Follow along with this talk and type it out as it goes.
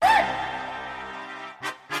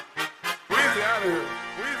out of here.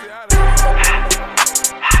 Weezy out of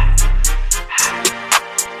here.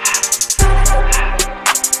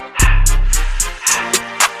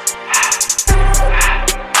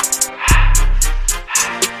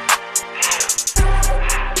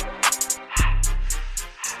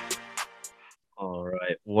 All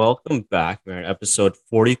right. Welcome back. We're in episode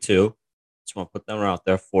 42. Just want to put them out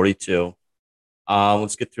there, 42.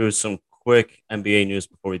 Let's get through some quick NBA news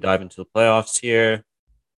before we dive into the playoffs here.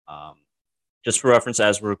 Um, just for reference,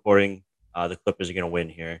 as we're recording, the Clippers are going to win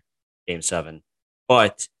here, Game 7.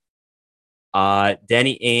 But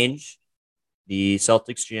Danny Ainge, the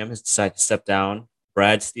Celtics GM, has decided to step down.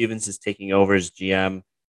 Brad Stevens is taking over as GM,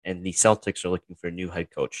 and the Celtics are looking for a new head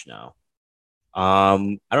coach now. I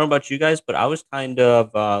don't know about you guys, but I was kind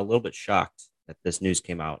of a little bit shocked that this news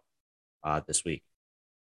came out this week.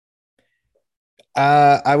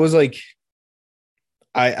 I was like,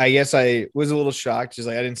 I guess I was a little shocked, just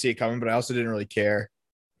like I didn't see it coming, but I also didn't really care.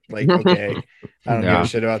 Like, okay, I don't give Yeah. a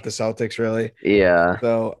shit about the Celtics really. Yeah.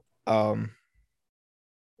 So,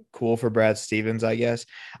 cool for Brad Stevens, I guess.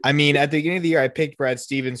 I mean, at the beginning of the year, I picked Brad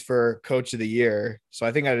Stevens for Coach of the Year, so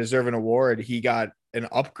I think I deserve an award. He got an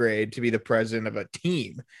upgrade to be the president of a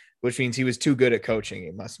team, which means he was too good at coaching.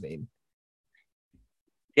 It must mean,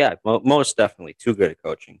 Yeah, most definitely too good at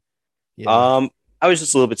coaching. yeah, I was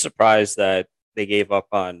just a little bit surprised that they gave up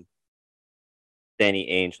on Danny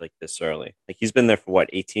Ainge like this early. Like he's been there for what,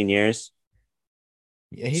 18 years?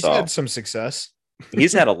 yeah. He's So had some success.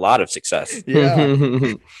 he's had a lot of success. Yeah,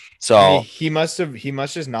 So, I mean, he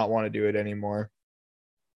must just not want to do it anymore.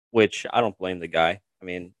 which I don't blame the guy. I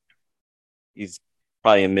mean, he's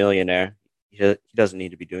probably a millionaire. He doesn't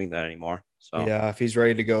need to be doing that anymore. So, Yeah, if he's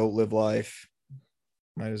ready to go live life,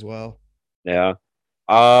 might as well. yeah.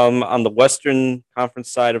 On the Western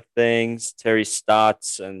Conference side of things, Terry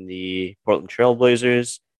Stotts and the Portland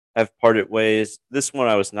Trailblazers have parted ways. This one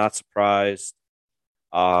I was not surprised.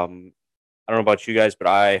 I don't know about you guys, but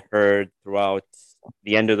I heard throughout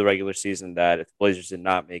the end of the regular season that if the Blazers did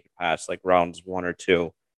not make it past like rounds 1 or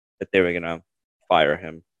 2, that they were gonna fire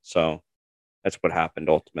him. So that's what happened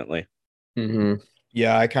ultimately. hmm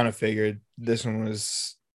Yeah, I kind of figured this one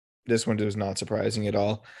was not surprising at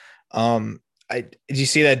all. I did you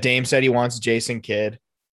see that Dame said he wants Jason Kidd,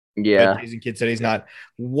 but Yeah. Jason Kidd said he's not.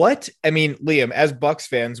 What? I mean, Liam, as Bucks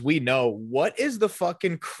fans, we know what is the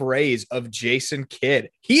fucking craze of Jason Kidd.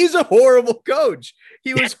 He's a horrible coach.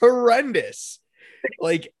 He was horrendous.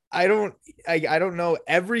 Like I don't know.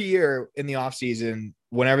 Every year in the offseason,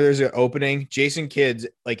 whenever there's an opening, Jason Kidd's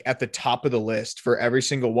like at the top of the list for every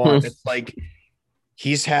single one. It's like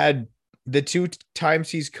he's had the two times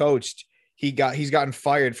he's coached, he's gotten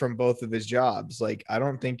fired from both of his jobs. Like I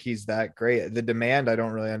don't think he's that great. The demand I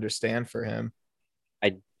don't really understand for him.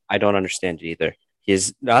 I don't understand it either.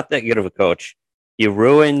 He's not that good of a coach. He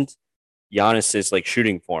ruined Giannis's like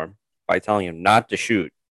shooting form by telling him not to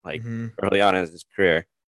shoot like Mhm. early on in his career.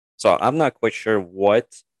 So I'm not quite sure what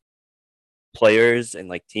players and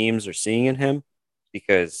like teams are seeing in him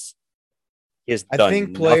because he has I think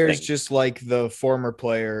done players nothing. just like the former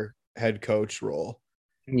player head coach role,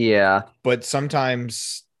 Yeah. but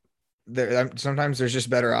sometimes there's just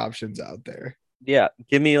better options out there. Yeah,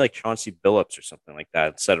 give me like Chauncey Billups or something like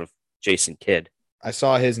that instead of Jason Kidd. I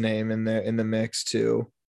saw his name in the mix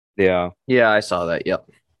too. Yeah. Yeah, I saw that. Yep.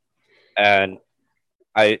 And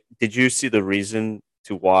I did you see the reason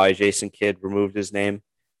to why Jason Kidd removed his name?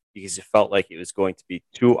 Because it felt like it was going to be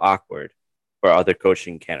too awkward for other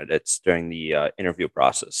coaching candidates during the interview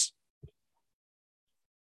process.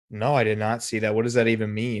 No, I did not see that. What does that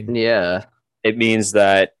even mean? Yeah. It means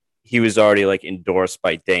that he was already like endorsed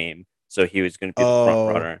by Dame, so he was going to be the front Oh,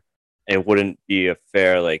 runner. And it wouldn't be a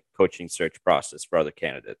fair like coaching search process for other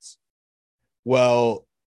candidates. well,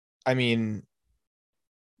 I mean,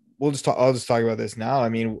 I'll just talk about this now. I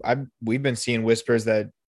mean, we've been seeing whispers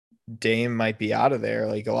that Dame might be out of there.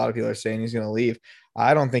 Like a lot of people are saying he's going to leave.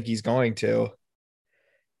 I don't think he's going to.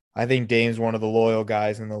 I think Dame's one of the loyal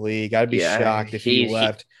guys in the league. I'd be Yeah. shocked if he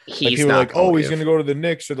left. Like He's people are not like, "Oh, going he's going to go to the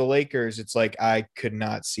Knicks or the Lakers." It's like I could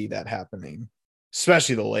not see that happening.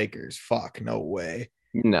 Especially the Lakers. Fuck, no way.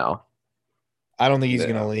 No. I don't think he's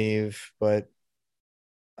going to No. leave, but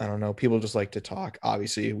I don't know. People just like to talk.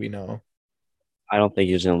 Obviously, we know. I don't think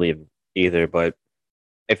he's going to leave either. But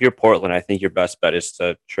if you're Portland, I think your best bet is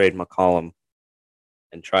to trade McCollum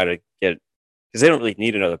and try to get because they don't really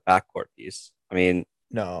need another backcourt piece. I mean,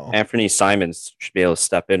 No. Anthony Simons should be able to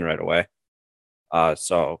step in right away.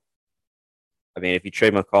 So I mean, if you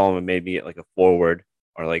trade McCollum and maybe get like a forward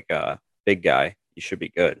or like a big guy, you should be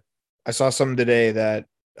good. I saw something today that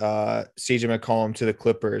CJ McCollum to the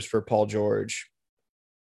Clippers for Paul George.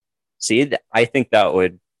 seed, I think that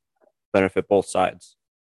would benefit both sides.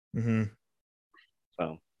 Mm-hmm.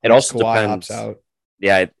 So it also Kawhi opts depends. out.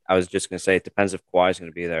 Yeah, I was just gonna say it depends if Kawhi's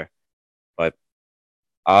gonna be there. But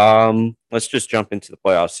let's just jump into the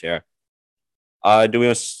playoffs here. Do we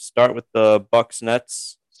want to start with the Bucks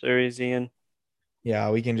Nets series, Ian? Yeah,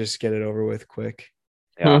 we can just get it over with quick.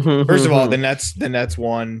 Yeah. First of all, the Nets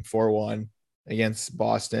won 4-1 against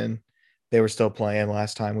Boston. They were still playing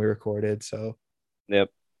last time we recorded, so Yep.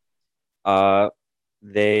 Uh,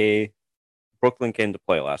 they Brooklyn came to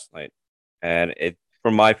play last night, and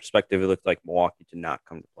from my perspective, it looked like Milwaukee did not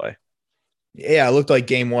come to play. yeah, it looked like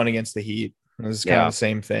game 1 against the Heat. It was kind of Yeah. the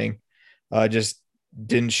same thing. Just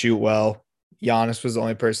didn't shoot well. Giannis was the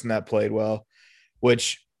only person that played well,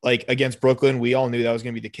 which like against Brooklyn, we all knew that was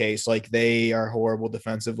going to be the case. Like they are horrible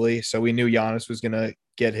defensively, so we knew Giannis was going to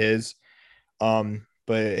get his.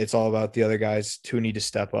 But it's all about the other guys who need to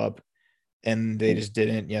step up, and they just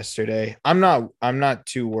didn't yesterday. I'm not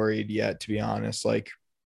too worried yet, to be honest. Like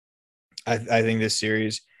I think this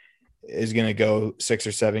series is going to go 6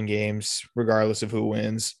 or 7 games, regardless of who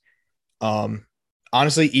wins.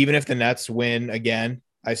 Honestly, even if the Nets win again,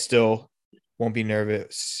 I still won't be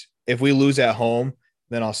nervous. If we lose at home,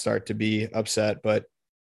 then I'll start to be upset. But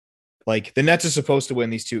like the Nets are supposed to win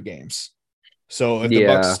these 2 games. So if the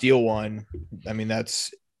Bucks Yeah. steal one, I mean,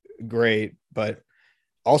 that's great. But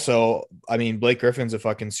also, I mean, Blake Griffin's a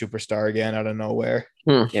fucking superstar again out of nowhere.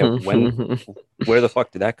 Yeah, where the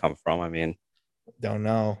fuck did that come from? I mean, Don't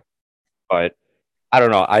know. but I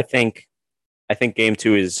don't know. I think game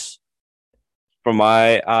 2 is, from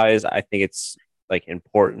my eyes, I think it's like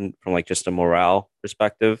important from like just a morale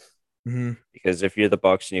perspective, Mm-hmm. because if you're the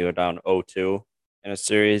Bucks and you go down 0-2 in a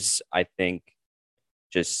series, I think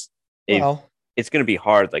just Well, it's going to be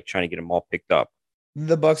hard like trying to get them all picked up.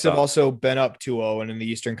 the Bucks have So also been up 2-0 and in the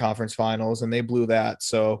Eastern Conference Finals, and they blew that.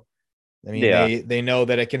 So, I mean, yeah, they know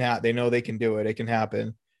that it can happen. They know they can do it. It can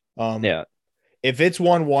happen. yeah, If it's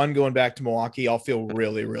 1-1 going back to Milwaukee, I'll feel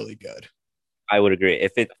really, really good. I would agree.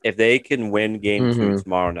 If they can win game 2 Mhm.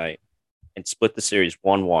 tomorrow night and split the series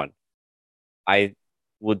 1-1, I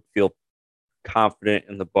would feel confident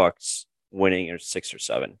in the Bucks winning in 6 or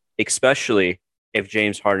 7, especially if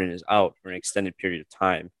James Harden is out for an extended period of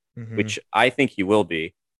time, Mhm. which I think he will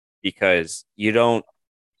be, because you don't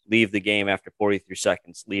leave the game after 43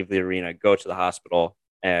 seconds, leave the arena, go to the hospital,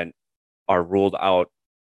 and are ruled out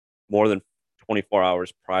more than 24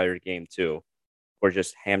 hours prior to game 2 or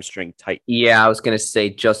just hamstring tight. Yeah, I was gonna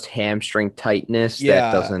say just hamstring tightness.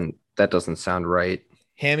 Yeah. That doesn't sound right.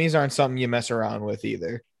 Hammies aren't something you mess around with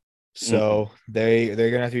either. Mm-hmm. So they're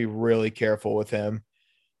gonna have to be really careful with him.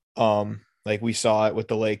 Like we saw it with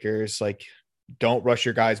the Lakers. Like, don't rush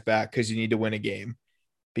your guys back because you need to win a game,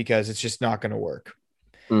 because it's just not gonna work.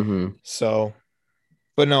 Mm-hmm. So,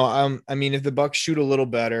 but no, I mean, if the Bucks shoot a little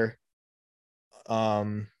better,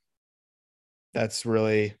 that's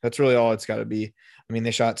really all it's got to be. I mean,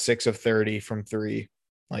 they shot 6 of 30 from 3.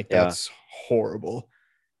 Like Yeah. that's horrible.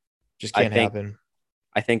 Just I can't think- happen.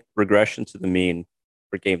 I think regression to the mean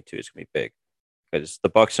for game 2 is going to be big, because the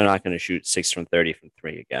Bucks are not going to shoot 6 from 30 from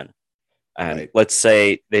 3 again. And Right. let's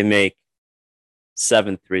say they make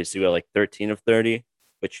 7 threes, so you got like 13 of 30,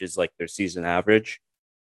 which is like their season average.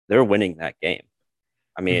 They're winning that game.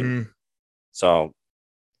 I mean, Mhm. so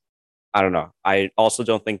I don't know. I also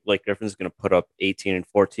don't think Blake Griffin's going to put up 18 and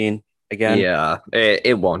 14 again. Yeah,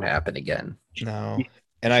 it won't happen again. No.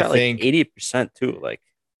 And Shot I think like 80% too. Like,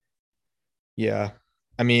 yeah.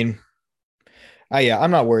 I mean,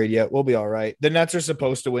 I'm not worried yet. We'll be all right. The Nets are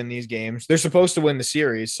supposed to win these games. They're supposed to win the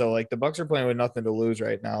series. So like the Bucks are playing with nothing to lose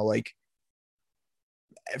right now. Like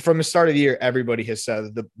from the start of the year, everybody has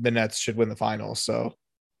said that the Nets should win the finals. So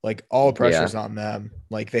like all the pressure's on them.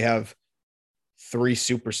 Like they have 3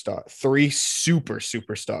 super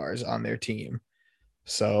superstars on their team.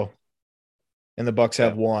 So, and the Bucks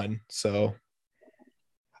have 1. So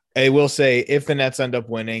I will say if the Nets end up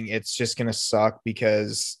winning, it's just going to suck,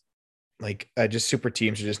 because like just super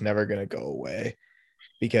teams are just never going to go away,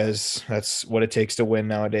 because that's what it takes to win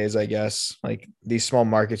nowadays, I guess. Like these small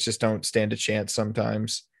markets just don't stand a chance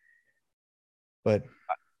sometimes. But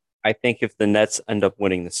I think if the Nets end up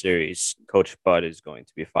winning the series, Coach Bud is going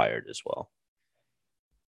to be fired as well.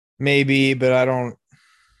 maybe, but I don't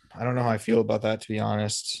know how I feel about that, to be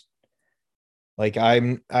honest. Like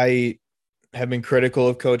I have been critical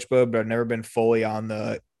of Coach Bud, but I've never been fully on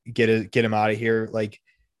the get him out of here. Like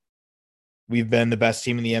we've been the best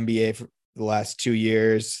team in the NBA for the last 2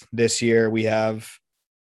 years. This year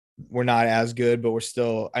we're not as good, but we're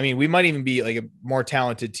still, I mean, we might even be like a more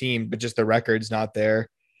talented team, but just the record's not there.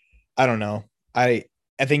 I don't know.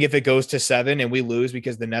 I think if it goes to 7 and we lose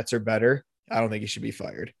because the Nets are better, I don't think he should be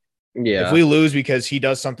fired. Yeah. If we lose because he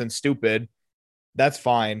does something stupid, that's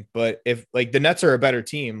fine. But if like the Nets are a better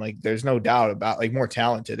team, like there's no doubt about like more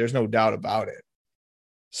talented. There's no doubt about it.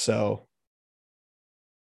 So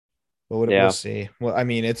Yeah. we'll see. Well, I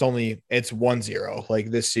mean, it's 1-0.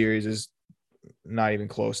 Like this series is not even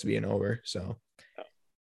close to being over. So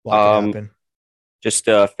a lot can happen. Just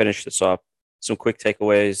to finish this up, some quick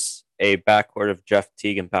takeaways. A backcourt of Jeff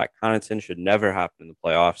Teague and Pat Connaughton should never happen in the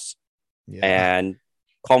playoffs. Yeah. And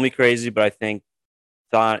call me crazy, but I think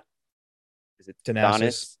Thanasis.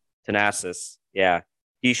 Thanasis. Yeah,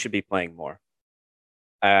 he should be playing more.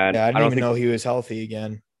 And Yeah, I didn't even know he was healthy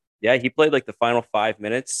again. Yeah, he played like the final 5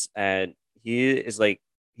 minutes, and he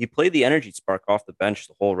played the energy spark off the bench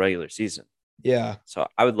the whole regular season. Yeah. So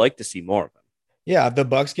I would like to see more of him. Yeah, if the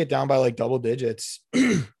Bucks get down by like double digits,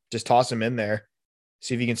 just toss him in there.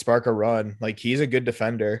 See if he can spark a run. Like he's a good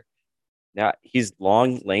defender. Yeah, he's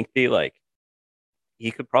long, lengthy. Like he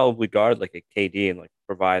could probably guard like a KD and like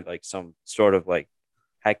provide like some sort of like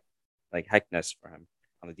heckness for him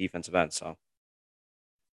on the defensive end. So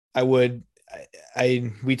we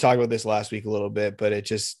talked about this last week a little bit, but it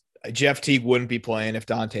just Jeff Teague wouldn't be playing if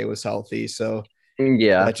Dante was healthy. So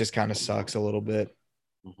yeah, that just kind of sucks a little bit.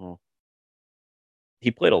 Mm-hmm. He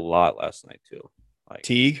played a lot last night too. Like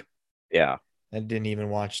Teague? Yeah. I didn't even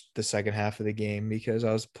watch the second half of the game because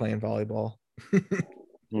I was playing volleyball.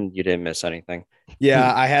 You didn't miss anything. Yeah,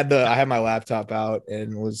 I had my laptop out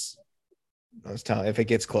and I was telling, if it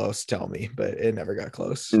gets close, tell me, but it never got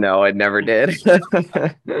close. No, it never did.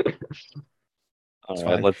 All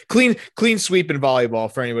right, clean sweep in volleyball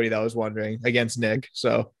for anybody that was wondering against Nick.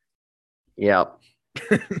 So, yeah.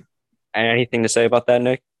 Anything to say about that,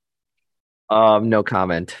 Nick? No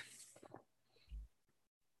comment.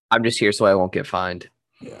 I'm just here so I won't get fined.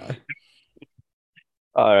 Yeah.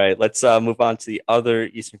 All right, let's move on to the other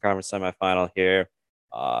Eastern Conference semifinal here.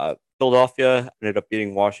 Philadelphia ended up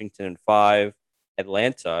beating Washington in 5.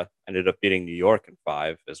 Atlanta ended up beating New York in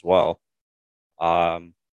 5 as well.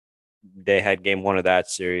 They had game 1 of that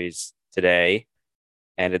series today,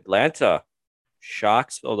 and Atlanta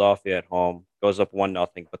shocks Philadelphia at home, goes up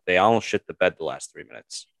 1-0, but they almost shit the bed the last 3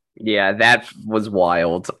 minutes. Yeah, that was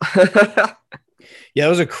wild. Yeah, it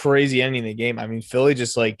was a crazy ending of the game. I mean, Philly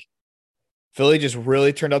just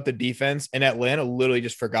really turned up the defense, and Atlanta literally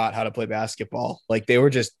just forgot how to play basketball. Like they were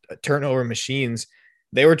just turnover machines.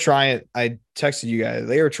 They were trying. I texted you guys.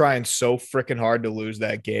 They were trying so freaking hard to lose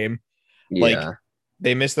that game. Yeah. Like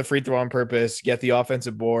they missed the free throw on purpose, get the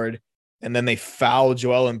offensive board, and then they foul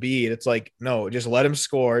Joel Embiid. It's like, no, just let him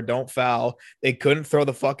score. Don't foul. They couldn't throw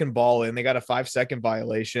the fucking ball in. They got a 5-second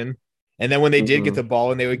violation. And then when they did get the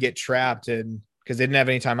ball and they would get trapped and because they didn't have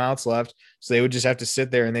any timeouts left. So they would just have to sit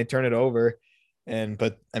there and they turn it over.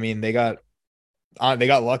 But I mean, they got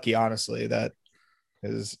lucky, honestly, that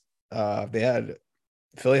because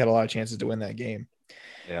Philly had a lot of chances to win that game.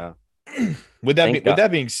 Yeah. With that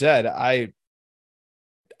being said, I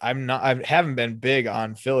haven't been big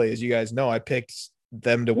on Philly, as you guys know. I picked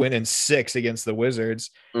them to win in 6 against the Wizards.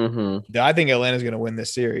 Mm-hmm. I think Atlanta's going to win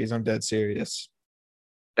this series. I'm dead serious.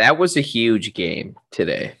 That was a huge game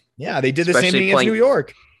today. Yeah, they did the same thing against New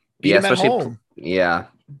York. Beat them at home. Yeah.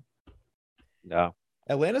 No.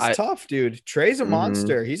 Atlanta's tough, dude. Trey's a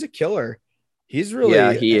monster. He's a killer. He's really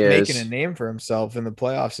making a name for himself in the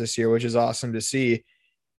playoffs this year, which is awesome to see.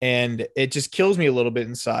 And it just kills me a little bit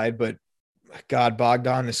inside, but God,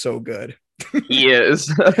 Bogdan is so good. He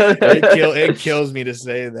is. It kills me to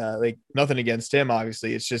say that. Like, nothing against him,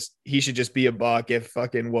 obviously. It's just he should just be a buck if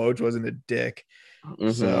fucking Woj wasn't a dick.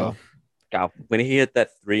 Mm-hmm. So, God, when he hit that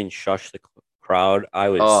 3 and shushed the crowd, I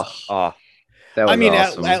was That was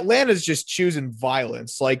awesome. Atlanta's just choosing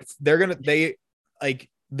violence. Like the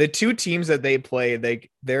two teams that they play,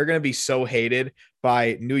 they're gonna be so hated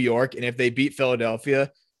by New York, and if they beat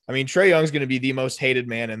Philadelphia, I mean, Trae Young's gonna be the most hated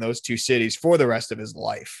man in those two cities for the rest of his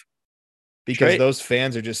life because those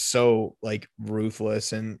fans are just so like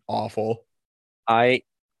ruthless and awful.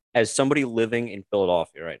 As somebody living in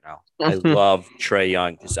Philadelphia right now, I love Trae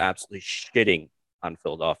Young just absolutely shitting on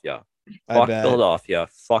Philadelphia. Fuck Philadelphia.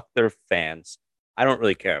 Fuck their fans. I don't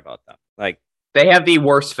really care about them. Like they have the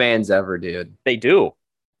worst fans ever, dude. They do.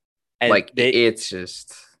 And it's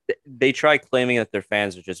just they try claiming that their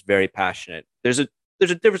fans are just very passionate. There's a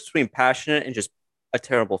difference between passionate and just a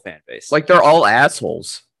terrible fan base. Like they're all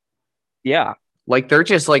assholes. Yeah. Like they're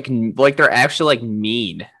just like they're actually like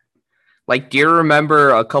mean. Like, do you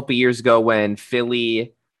remember a couple years ago when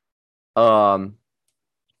Philly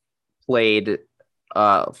played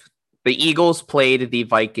the Eagles played the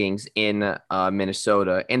Vikings in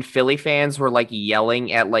Minnesota, and Philly fans were like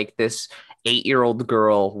yelling at like this 8-year-old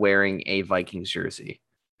girl wearing a Vikings jersey.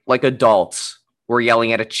 Like adults were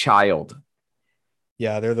yelling at a child.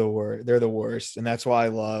 Yeah, they're the worst. They're the worst, and that's why I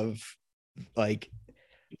love like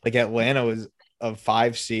Atlanta was a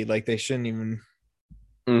 5 seed. Like they shouldn't even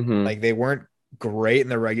like they weren't great in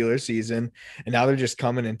the regular season, and now they're just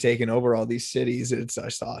coming and taking over all these cities. It's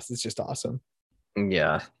just awesome. It's just awesome.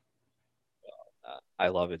 Yeah. I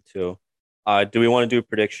love it too. Do we want to do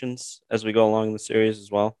predictions as we go along in the series as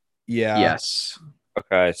well? Yeah. Yes.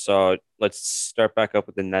 Okay, so let's start back up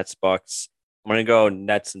with the Nets Bucks. I'm gonna go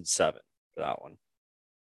Nets in 7 for that one.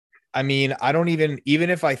 I mean, I don't even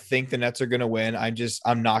if I think the Nets are going to win,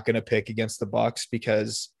 I'm not going to pick against the Bucks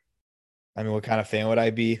because I mean, what kind of fan would I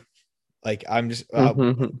be? Like I'm just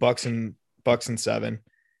Bucks and 7.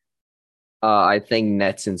 I think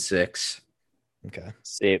Nets in 6. Okay.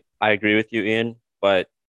 See, I agree with you, Ian, but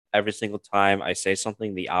every single time I say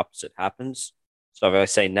something, the opposite happens. So if I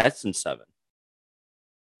say Nets in 7,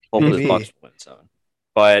 hopefully Maybe. the Bucks will win 7.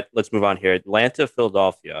 But let's move on here. Atlanta,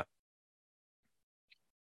 Philadelphia.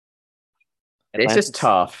 This is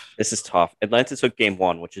tough. This is tough. Atlanta took game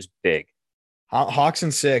 1, which is big. Hawks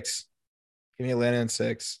in 6. Give me Atlanta in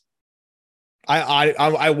 6.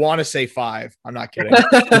 I want to say 5. I'm not kidding.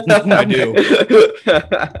 I do.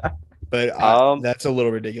 But that's a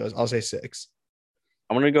little ridiculous. I'll say 6.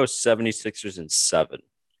 I'm going to go 76ers in 7.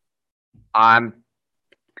 I'm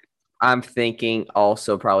thinking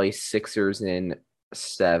also probably Sixers in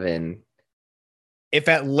 7. If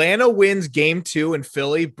Atlanta wins game 2 in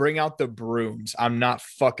Philly, bring out the brooms. I'm not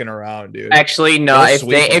fucking around, dude. Actually, no. They'll If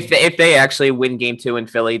sweep they if they actually win game 2 in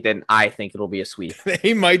Philly, then I think it'll be a sweep.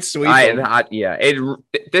 They might sweep them.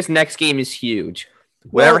 This next game is huge.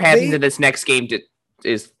 Whatever happens in this next game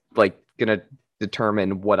is like gonna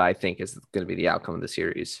determine what I think is gonna be the outcome of the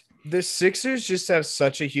series. The Sixers just have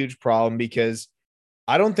such a huge problem because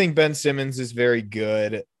I don't think Ben Simmons is very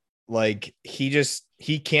good. Like he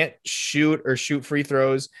can't shoot free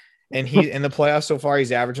throws, and he in the playoffs so far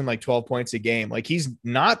he's averaging like 12 points a game. Like he's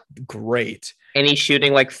not great, and he's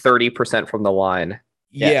shooting like 30% from the line.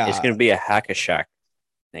 Yeah, it's gonna be a hack-a-shack.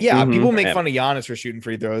 Yeah, people make fun of Giannis for shooting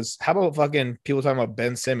free throws. How about fucking people talking about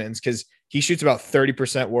Ben Simmons because he shoots about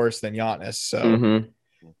 30% worse than Giannis. So,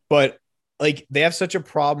 but like they have such a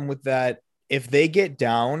problem with that. If they get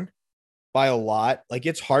down by a lot, like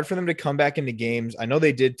it's hard for them to come back into games. I know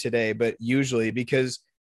they did today, but usually because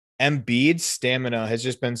Embiid's stamina has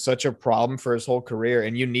just been such a problem for his whole career,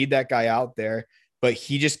 and you need that guy out there, but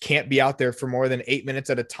he just can't be out there for more than 8 minutes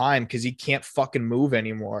at a time because he can't fucking move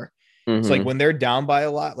anymore. It's like when they're down by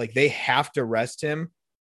a lot, like they have to rest him,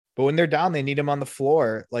 but when they're down, they need him on the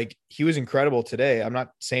floor. Like he was incredible today. I'm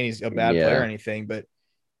not saying he's a bad player or anything, but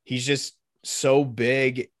he's just so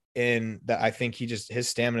big. And that I think his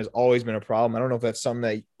stamina has always been a problem. I don't know if that's something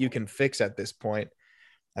that you can fix at this point.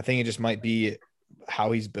 I think it just might be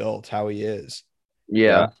how he's built, how he is.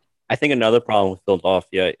 Yeah. I think another problem with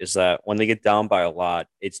Philadelphia is that when they get down by a lot,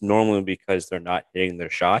 it's normally because they're not hitting their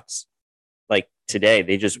shots. Like today,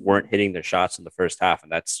 they just weren't hitting their shots in the first half,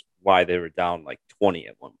 and that's why they were down like 20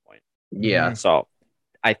 at one point. Yeah. So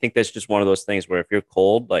I think that's just one of those things where if you're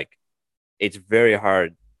cold, like it's very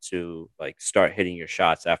hard to like start hitting your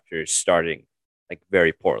shots after starting like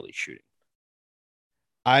very poorly shooting.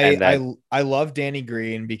 I love Danny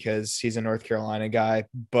Green because he's a North Carolina guy,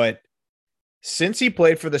 but since he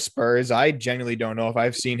played for the Spurs, I genuinely don't know if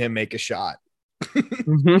I've seen him make a shot.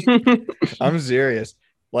 I'm serious.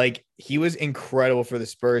 Like he was incredible for the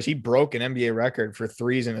Spurs. He broke an NBA record for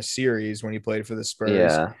threes in a series when he played for the Spurs.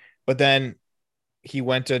 Yeah. But then he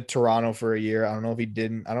went to Toronto for a year. I don't know if he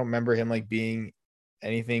didn't. I don't remember him like being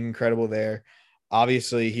anything incredible there.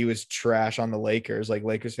 Obviously, he was trash on the Lakers. Like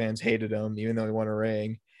Lakers fans hated him, even though he won a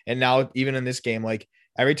ring. And now, even in this game, like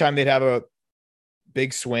every time they'd have a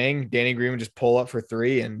big swing, Danny Green would just pull up for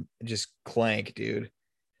 3 and just clank, dude.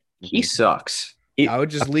 He sucks. I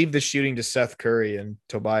would just leave the shooting to Seth Curry and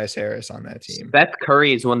Tobias Harris on that team. Seth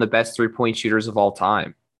Curry is one of the best 3-point shooters of all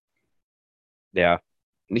time. Yeah.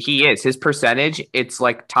 He is. His percentage, it's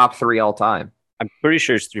like top 3 all time. I'm pretty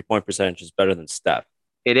sure his 3-point percentage is better than Steph.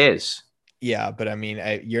 It is. Yeah, but I mean,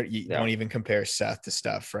 you don't even compare Seth to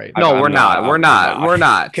Steph, right? No, we're not. We're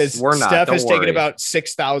not. Because Steph has taken about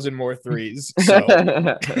 6,000 more threes.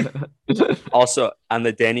 So. Also, on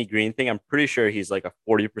the Danny Green thing, I'm pretty sure he's like a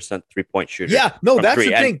 40% 3-point shooter. Yeah, no, that's three.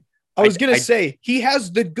 the thing. I was gonna say he has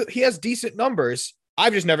decent numbers.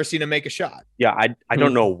 I've just never seen him make a shot. Yeah, I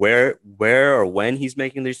don't know where or when he's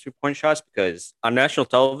making these 3-point shots because on national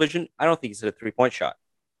television, I don't think he's hit a 3-point shot.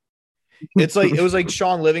 It's like it was like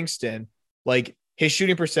Sean Livingston. Like his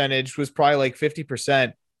shooting percentage was probably like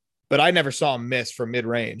 50%, but I never saw him miss from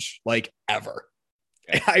mid-range, like ever.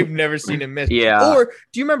 I've never seen him miss. Yeah. Or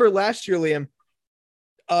do you remember last year, Liam?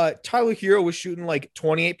 Tyler Hero was shooting like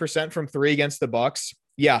 28% from three against the Bucks.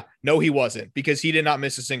 Yeah, no, he wasn't because he did not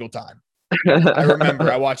miss a single time. I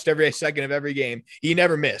remember I watched every second of every game. He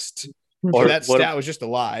never missed. Or Or that what- stat was just a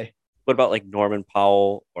lie. What about like Norman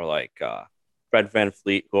Powell or like Fred Van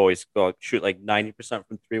Fleet, who always go shoot like 90%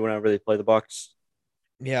 from three whenever they play the Bucks?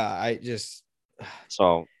 Yeah, I just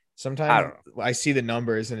So I sometimes don't I see the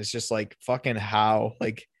numbers and it's just like fucking how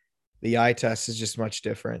like the eye test is just much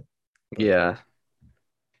different. Yeah.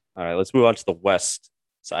 all right, let's move on to the West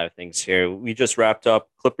side of things here. We just wrapped up.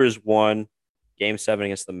 Clippers won Game 7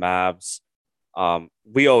 against the Mavs.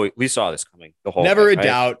 We saw this coming the whole Never way, a right?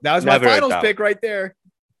 doubt. That was Never my a finals doubt. pick right there.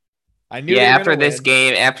 I knew. Yeah, they were after gonna this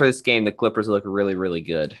win. game, the Clippers look really, really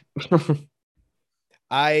good.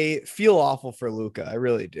 I feel awful for Luca. I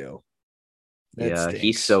really do. That Yeah, he's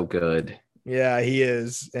stinks. so good. Yeah, he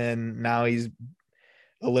is, and now he's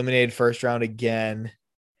eliminated first round again.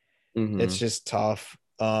 Mhm. It's just tough.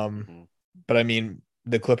 Mhm. But I mean,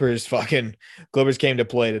 the Clippers came to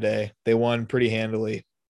play today. They won pretty handily.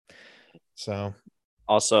 So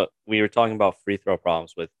Also, we were talking about free throw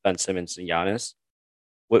problems with Ben Simmons and Giannis.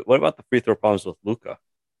 What about the free throw problems with Luca?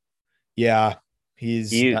 yeah,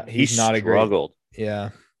 he's He not a great. struggled. Yeah,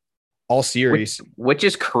 all series. Which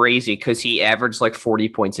is crazy because he averaged like 40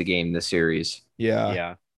 points a game this series. Yeah.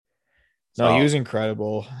 Yeah. No, he So, was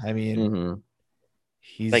incredible. I mean, Mhm.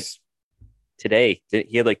 he's Like- today.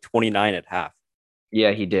 He had like 29 at half.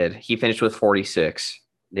 Yeah, he did. He finished with 46.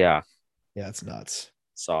 Yeah. yeah, it's nuts.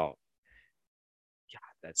 So, yeah,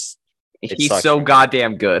 It He's sucks so for him.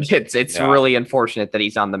 goddamn good. It's Yeah. really unfortunate that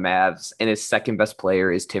he's on the Mavs and his second best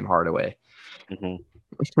player is Tim Hardaway. mhm.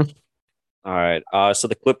 All right. So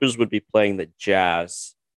the Clippers would be playing the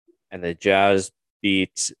Jazz, and the Jazz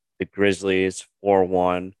beat the Grizzlies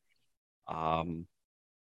 4-1.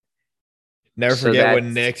 Never So forget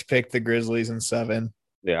when that's- Nick picked the Grizzlies in 7.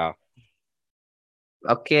 Yeah.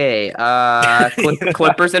 Okay,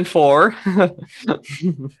 Clippers in 4.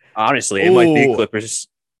 Honestly, it might be Ooh. Clippers.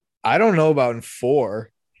 I don't know about in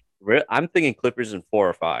 4. I'm thinking Clippers in 4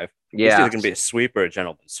 or 5. It's Yeah, either going to be a sweep or a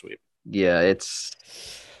gentleman's sweep. yeah, it's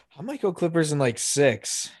I might go Clippers in like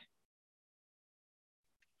 6.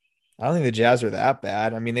 I don't think the Jazz are that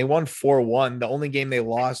bad. I mean, they won 4-1. The only game they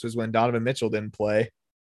lost was when Donovan Mitchell didn't play.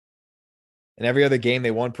 And every other game they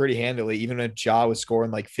won pretty handily, even when Ja was scoring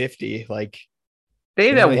like 50. Like, they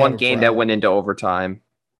had They that really one have a game that problem. went into overtime.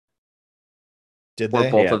 did Where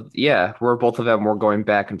they? both Yeah. where both of them were going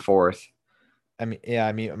back and forth. I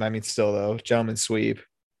mean, still though, gentlemen sweep.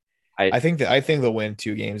 I- I think they'll win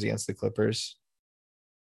 2 games against the Clippers.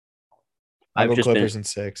 I'll I've go just Clippers in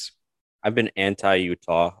 6. I've been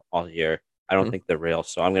anti-Utah all year. I don't Mhm. think they're real,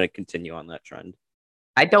 so I'm going to continue on that trend.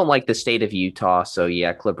 I don't like the state of Utah, so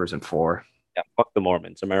yeah, Clippers in 4. Yeah, fuck the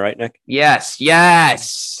Mormons. Am I right, Nick? Yes,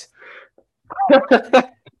 yes.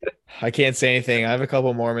 I can't say anything. I have a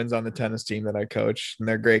couple Mormons on the tennis team that I coach, and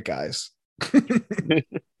they're great guys.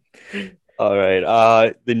 All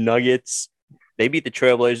right. The Nuggets, they beat the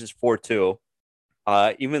Trailblazers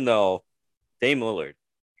 4-2. Even though Dame Lillard,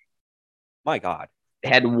 my God.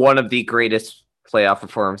 Had one of the greatest playoff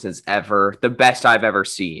performances ever, the best I've ever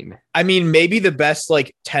seen. I mean, maybe the best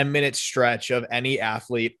like 10-minute stretch of any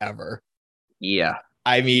athlete ever. Yeah.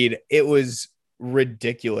 I mean, it was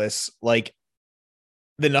ridiculous. Like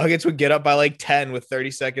the Nuggets would get up by like 10 with 30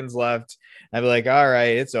 seconds left. I'd be like, all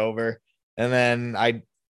right, it's over. And then I'd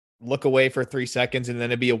look away for 3 seconds and then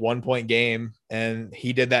it'd be a 1-point game. And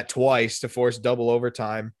he did that twice to force double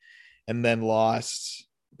overtime and then lost.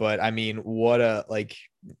 But I mean,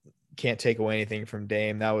 can't take away anything from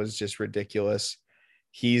Dame. That was just ridiculous.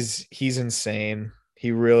 He's insane.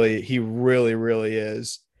 He really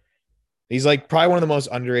is. He's like probably one of the most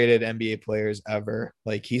underrated NBA players ever.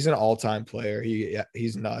 Like he's an all-time player.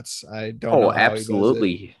 He's nuts. I don't know Oh, how he does it.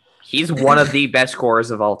 absolutely. He's one of the best scorers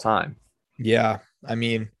of all time. Yeah. I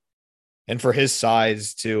mean, and for his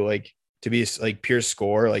size too, like to be like pure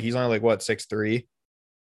score, like he's only like what 6'3".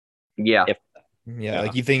 Yeah. Yep. Yeah,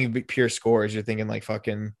 like you think pure scores, you're thinking like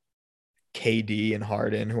fucking KD and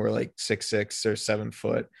Harden who are like 6'6" or 7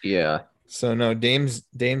 foot. Yeah. So no, Dame's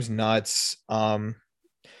nuts.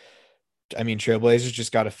 I mean, Trailblazers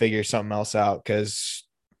just got to figure something else out because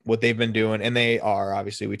what they've been doing, and they are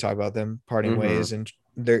obviously we talk about them parting Mhm. ways, and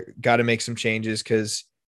they're got to make some changes because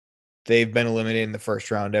they've been eliminated in the first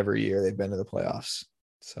round every year they've been to the playoffs.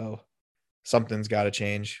 So something's got to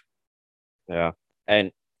change. Yeah.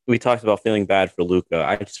 And we talked about feeling bad for Luca.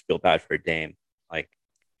 I just feel bad for Dame. Like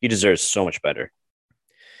he deserves so much better.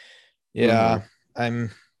 Yeah,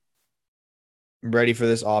 I'm ready for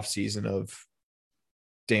this offseason of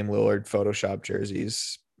Dame Lillard Photoshop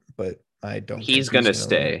jerseys, but I don't. He's think gonna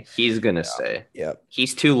stay. He's gonna stay. Yep.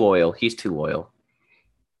 He's too loyal. He's too loyal.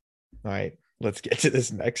 All right, let's get to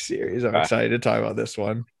this next series. I'm Okay. excited to talk about this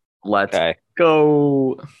one. Let's Okay.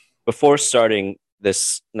 go. Before starting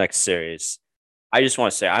this next series, I just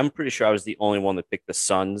want to say I'm pretty sure I was the only one that picked the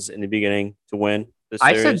Suns in the beginning to win this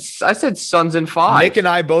I series. said Suns in 5. Nick and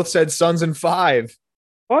I both said Suns in 5.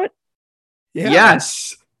 What? Yeah.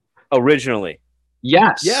 Yes. Originally.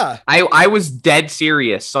 Yes. Yeah. I was dead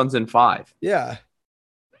serious. Suns in 5. Yeah.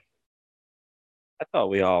 I thought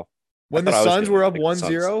we all. When I the thought I was Suns gonna were up pick the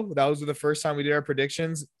Suns. 1-0, that was the first time we did our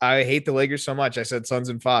predictions. I hate the Lakers so much. I said Suns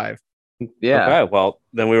in 5. Yeah. Okay, well,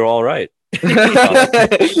 then we were all right.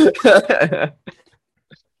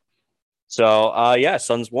 So, yeah,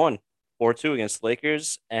 Suns won 4-2 against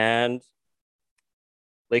Lakers, and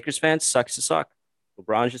Lakers fans sucks to suck.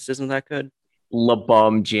 LeBron just isn't that good.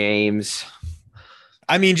 LeBum James.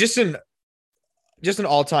 I mean, just an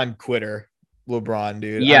all-time quitter, LeBron,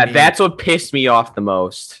 dude. Yeah, I mean, that's what pissed me off the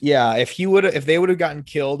most. yeah. If they would have gotten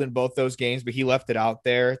killed in both those games, but he left it out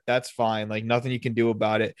there, that's fine. Like nothing you can do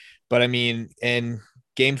about it. But I mean, in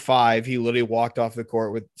game 5, he literally walked off the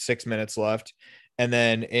court with 6 minutes left, and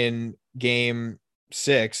then in game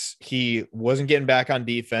 6, he wasn't getting back on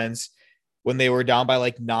defense. When they were down by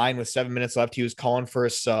like 9 with 7 minutes left, he was calling for a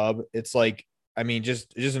sub. It's like, I mean,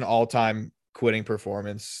 just an all-time quitting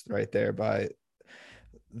performance right there by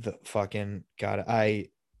the fucking God. I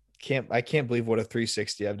can't believe what a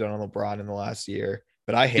 360 I've done on LeBron in the last year,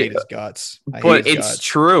 but I hate his guts. But it's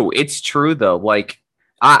true. It's true though. Like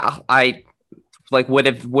I like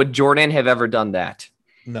would Jordan have ever done that?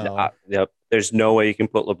 No. Yep. There's no way you can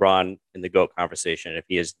put LeBron in the GOAT conversation if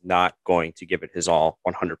he is not going to give it his all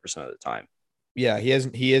 100% of the time. Yeah,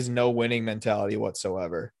 he has no winning mentality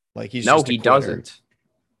whatsoever. Like he's No, just a he quitter. doesn't.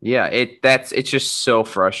 Yeah, it's just so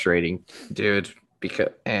frustrating, dude. Because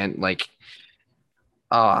it's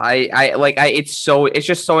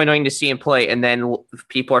just so annoying to see him play, and then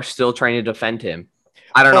people are still trying to defend him.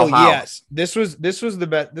 I don't know how. Yes, this was the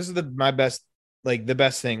best. This is my best. Like the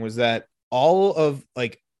best thing was that all of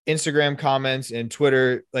like Instagram comments and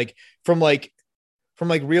Twitter, like from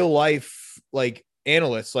real life like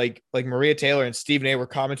analysts, like Maria Taylor and Stephen A. were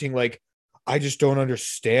commenting like, I just don't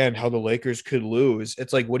understand how the Lakers could lose.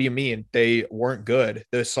 It's like, what do you mean? They weren't good.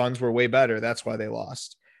 The Suns were way better. That's why they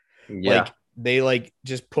lost. Yeah. Like they like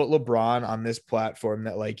just put LeBron on this platform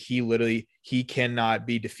that like he cannot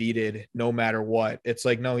be defeated no matter what. It's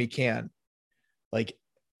like, no, he can. Like,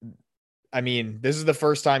 I mean, this is the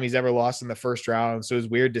first time he's ever lost in the first round. So it was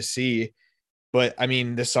weird to see. But I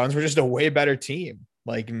mean, the Suns were just a way better team.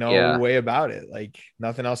 Like, no way about it. Like,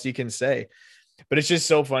 nothing else you can say. But it's just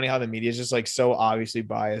so funny how the media is just like so obviously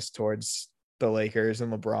biased towards the Lakers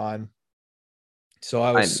and LeBron. So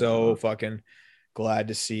I was so fucking glad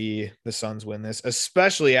to see the Suns win this,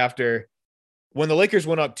 especially after when the Lakers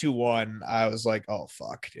went up 2-1. I was like, oh,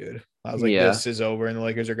 fuck, dude. I was like, this is over. And the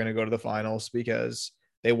Lakers are going to go to the finals because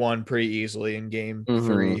they won pretty easily in game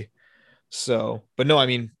 3. So, but no, I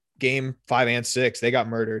mean, game 5 and 6, they got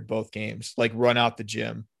murdered both games, like run out the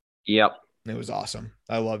gym. Yep. It was awesome.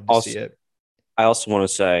 I loved to see it. I also want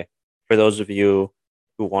to say, for those of you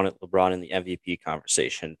who wanted LeBron in the MVP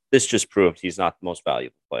conversation, this just proved he's not the most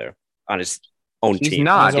valuable player on his own team. He's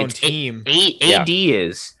not. His own team. AD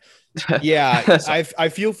is. Yeah, I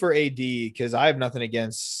feel for AD because I have nothing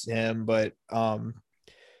against him, but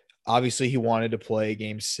obviously he wanted to play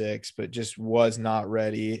game 6, but just was not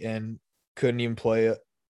ready and couldn't even play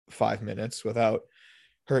 5 minutes without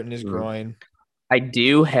hurting his groin. I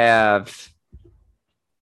do have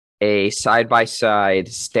a side-by-side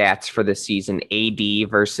stats for the season,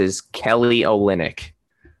 AD versus Kelly Olynyk.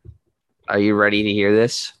 Are you ready to hear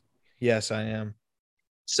this? Yes, I am.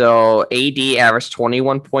 So AD averaged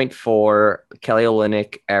 21.4. Kelly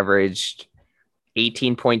Olynyk averaged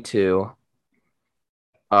 18.2.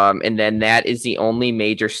 And then that is the only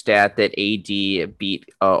major stat that AD beat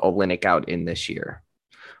Olynyk out in this year.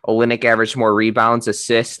 Olynyk averaged more rebounds,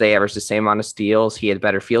 assists. They averaged the same amount of steals. He had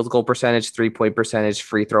better field goal percentage, 3-point percentage,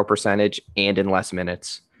 free throw percentage, and in less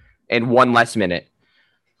minutes. And 1 less minute.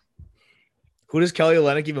 Who does Kelly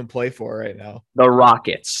Olynyk even play for right now? The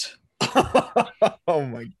Rockets. Oh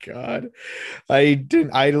my God. I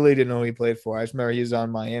really didn't know who he played for. I just remember he was on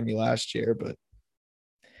Miami last year, but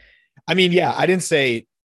I mean, yeah, I just said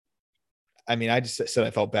I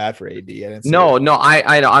felt bad for AD. I didn't say No,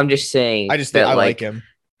 I know. I'm just saying. I just think I like him.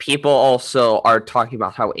 people also are talking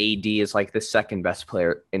about how AD is like the second best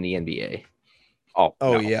player in the NBA. Oh,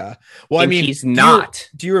 Oh no. yeah. Well, I And mean, he's not.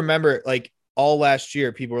 Do you remember like all last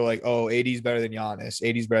year people were like, "Oh, AD's better than Giannis.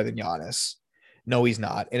 AD's better than Giannis." No, he's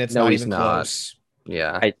not, and it's No, not he's even not. close.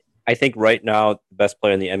 Yeah. I think right now the best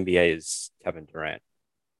player in the NBA is Kevin Durant.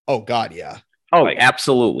 Oh God, yeah. Oh, Like-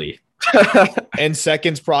 absolutely. And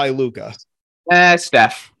second's probably Luca.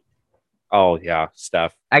 Steph. Oh yeah,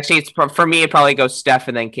 Steph. Actually, it's for me. It probably goes Steph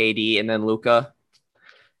and then KD and then Luca.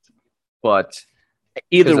 But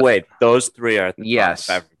Either 'Cause- way, those three are at the Yes.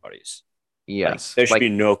 top of everybody's. Like, yes, there should be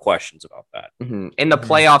no questions about that. in the Mhm.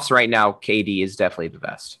 playoffs right now, KD is definitely the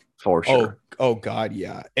best for sure. Oh God,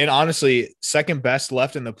 yeah. And honestly, second best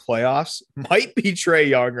left in the playoffs might be Trae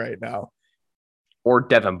Young right now, Or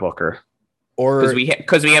Devin Booker, or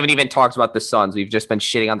because we haven't even talked about the Suns. We've just been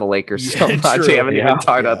shitting on the Lakers so Yeah, much. true. We haven't Yeah. even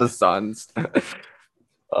talked about Yeah. the Suns.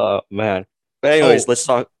 Man. But anyways, Oh. let's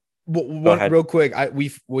talk. one ahead. real quick.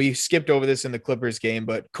 We skipped over this in the Clippers game,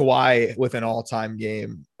 but Kawhi with an all-time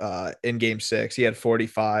game in Game 6, he had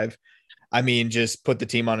 45. I mean, just put the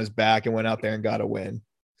team on his back and went out there and got a win.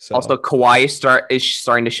 So Also, Kawhi is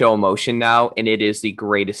starting to show emotion now, and it is the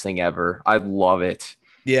greatest thing ever. I love it.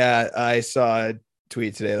 yeah, I saw a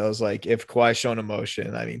tweet today that was like, if Kawhi's showing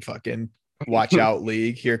emotion, I mean, fucking watch out,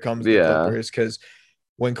 league. Here comes the Yeah. Clippers, because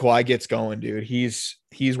when Kawhi gets going, dude, he's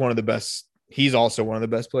one of the best. He's also one of the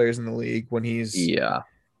best players in the league when he's Yeah,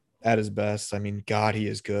 at his best. I mean, God, he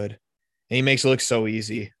is good. And he makes it look so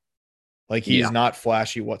easy. Like he's Yeah. not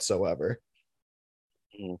flashy whatsoever.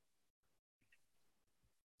 Mhm.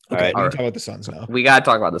 Okay, All right. we can talk about the Suns now. we gotta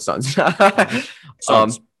talk about the Suns.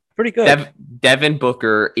 Suns, pretty good. Devin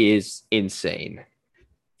Booker is insane.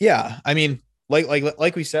 Yeah, I mean,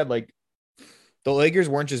 like we said, like the Lakers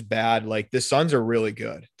weren't just bad. Like the Suns are really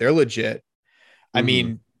good. They're legit. I Mhm.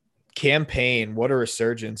 mean, campaign, what a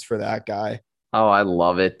resurgence for that guy. Oh, I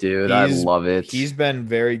love it, dude. I He's- love it. He's been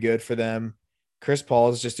very good for them. Chris Paul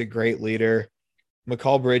is just a great leader.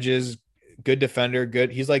 McCall Bridges, good defender,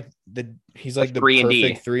 good. He's like the 3-and-D.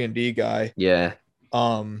 perfect 3-and-D guy. Yeah.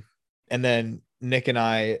 And then Nick and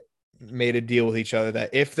I made a deal with each other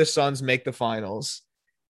that if the Suns make the finals,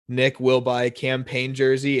 Nick will buy a Cam Payne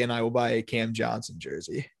jersey and I will buy a Cam Johnson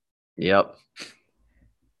jersey. Yep.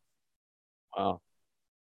 Wow.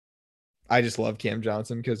 I just love Cam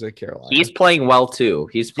Johnson because of Carolina. He's playing well too.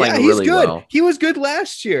 He's playing he's really good. well. He was good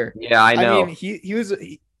last year. Yeah, I know. mean, he was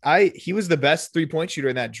the best 3-point shooter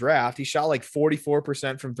in that draft. He shot like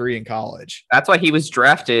 44% from 3 in college. That's why he was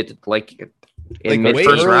drafted like in Like mid way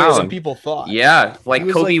first earlier than round. people thought. Yeah, like He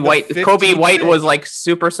was, Kobe like, the White. Kobe 15th White pick. was like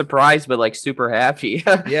super surprised, but like super happy.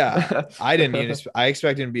 Yeah. I didn't even I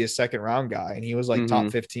expected him to be a second round guy, and he was like top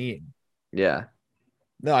Mhm. 15. Yeah.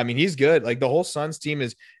 No, I mean he's good. Like the whole Suns team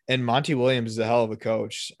is, and Monty Williams is a hell of a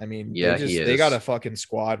coach. I mean, Yeah, he they is. got a fucking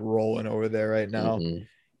squad rolling over there right now. Mhm.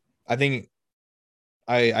 I think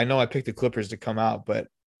I know I picked the Clippers to come out, but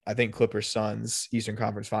I think Clippers Suns Eastern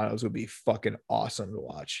Conference Finals would be fucking awesome to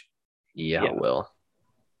watch. Yeah, Yeah. Will.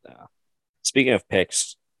 Speaking of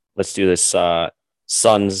picks, let's do this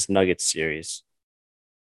Suns Nuggets series.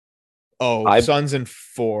 Oh, Suns in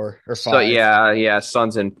 4 or 5. So yeah,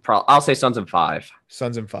 Suns and I'll say Suns in 5,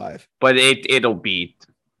 Suns in 5. but it'll be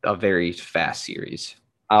a very fast series.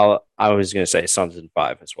 I was gonna say Suns in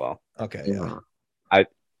 5 as well. Okay, yeah. Mhm.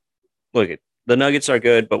 Look, the Nuggets are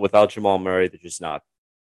good, but without Jamal Murray, they're just not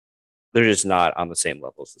on the same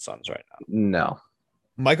level as the Suns right now. No.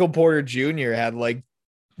 Michael Porter Jr. had like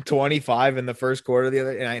 25 in the first quarter of the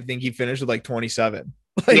other, and I think he finished with like 27.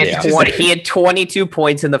 Like, He Yeah. had, 20, he had 22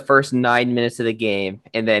 points in the first 9 minutes of the game,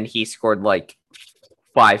 and then he scored like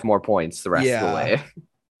 5 more points the rest of Yeah. the way.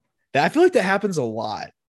 I feel like that happens a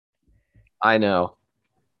lot, I know.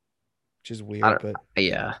 which is I weird, don't- but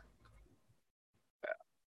Yeah.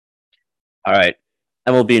 All right,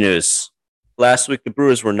 MLB news. Last week the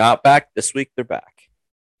Brewers were not back. This week they're back.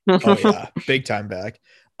 oh yeah, big time back.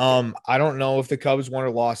 I don't know if the Cubs won or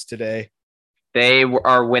lost today. They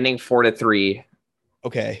are winning 4-3.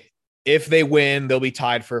 Okay. If they win, they'll be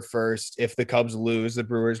tied for first. If the Cubs lose, the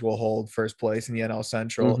Brewers will hold first place in the NL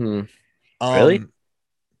Central. Mhm. Really?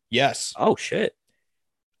 Yes. Oh shit!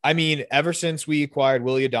 I mean, ever since we acquired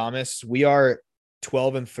Willie Adames, we are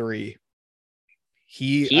 12-3.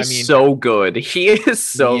 He's so good. He is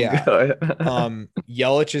so Yeah. good.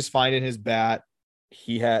 Yelich is finding his bat.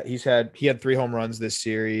 He had 3 home runs this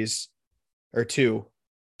series, or two.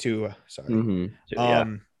 Sorry. Mhm. Yeah.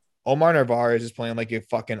 Omar Narvaez is playing like a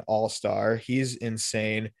fucking all-star. He's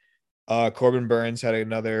insane. Corbin Burns had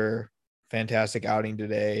another fantastic outing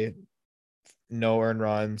today. No earned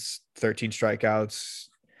runs, 13 strikeouts,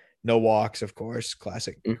 No walks, of course.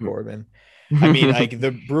 Classic Mhm. Corbin. I mean, like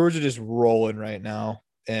the Brewers are just rolling right now.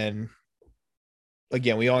 And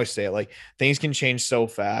again, we always say it, like things can change so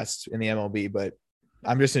fast in the MLB, but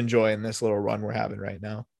I'm just enjoying this little run we're having right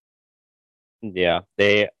now. Yeah,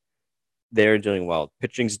 they're doing well.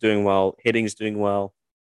 Pitching's doing well. Hitting's doing well.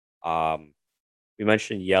 Um, we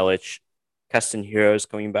mentioned Yelich. Keston Heroes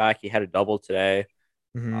coming back. He had a double today.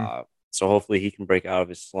 Mhm. So hopefully he can break out of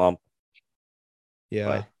his slump.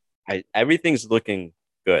 Yeah. But everything's looking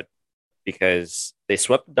good because they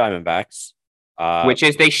swept the Diamondbacks. Which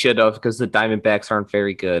is they should have, because the Diamondbacks aren't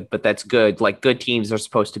very good, but that's good. Like good teams are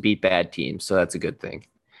supposed to beat bad teams, so that's a good thing.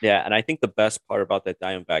 Yeah, and I think the best part about that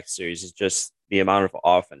Diamondback series is just the amount of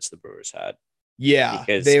offense the Brewers had. Yeah.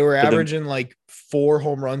 Because They were for the averaging like 4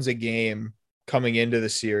 home runs a game coming into the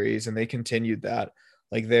series, and they continued that.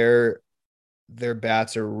 Like their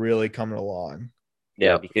bats are really coming along.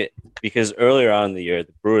 yeah, Yep. because earlier on in the year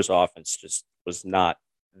the Brewers offense just was not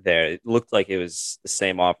there. It looked like it was the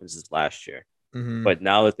same offense as last year. Mhm. But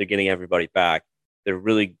now that they're getting everybody back, they're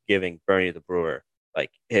really giving Bernie the Brewer like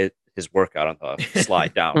his workout on the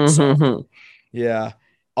slide down. So Yeah.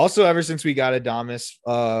 Also, ever since we got Adames,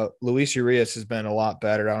 Luis Urias has been a lot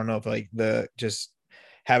better. I don't know if like the just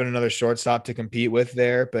having another shortstop to compete with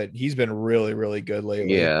there, but he's been really, really good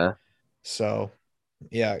lately. Yeah. So,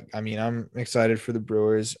 yeah, I mean, I'm excited for the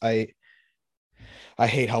Brewers. I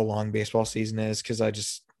hate how long baseball season is because I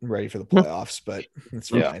just am ready for the playoffs, but it's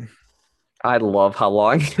Yeah. fine. I love how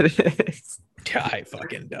long it is. I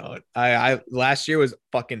fucking don't. I last year was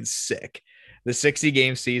fucking sick. The 60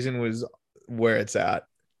 game season was where it's at.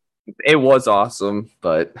 It was awesome,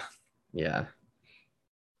 but yeah.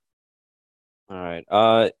 all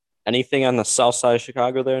right. Anything on the south side of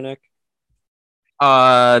Chicago there, Nick?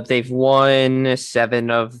 They've won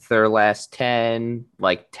 7 of their last 10,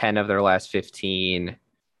 like 10 of their last 15.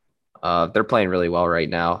 They're playing really well right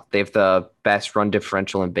now. They have the best run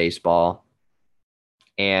differential in baseball,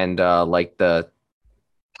 and like the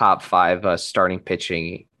top 5 starting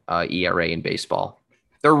pitching ERA in baseball.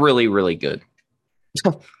 They're really, really good.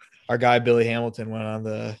 Our guy Billy Hamilton went on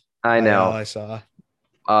the I IL, know. I saw.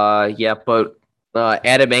 Yeah, but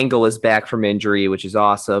Adam Engel is back from injury, which is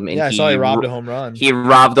awesome. And Yeah, I saw he robbed a home run. He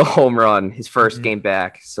robbed a home run his first Mhm. game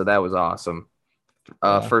back, so that was awesome.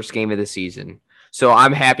 Yeah. First game of the season. So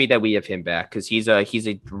I'm happy that we have him back because he's a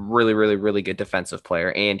really, really, really good defensive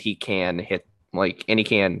player, and he can hit he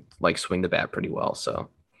can swing the bat pretty well. So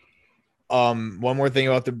One more thing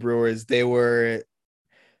about the Brewers, they were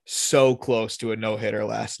so close to a no-hitter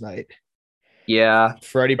last night. yeah,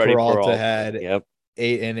 Freddie Peralta had Yep.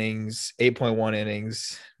 8.1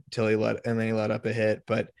 innings until he let up a hit.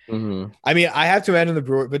 But mhm. I mean, I have to imagine the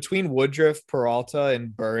Brewer between Woodruff, Peralta,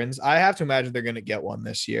 and Burns, I have to imagine they're gonna get one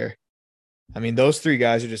this year. I mean, those 3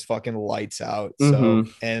 guys are just fucking lights out. So,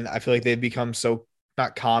 Mhm. and I feel like they've become so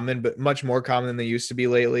not common, but much more common than they used to be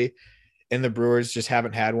lately. And the Brewers just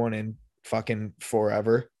haven't had one in fucking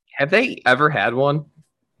forever, Have they ever had one?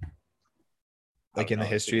 like in the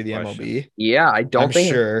know. history of the Good question. MLB. Yeah, I don't I'm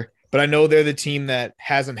think sure, but I know they're the team that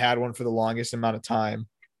hasn't had one for the longest amount of time.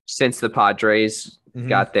 since the Padres Mhm.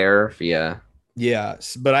 got there. Yeah. Yeah,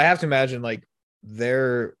 but I have to imagine like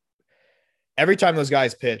they're every time those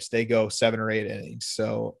guys pitch, they go 7 or 8 innings.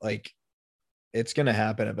 So like it's gonna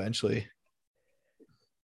happen eventually.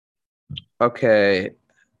 Okay.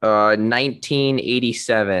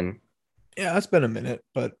 1987. Yeah, that's been a minute,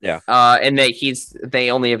 but And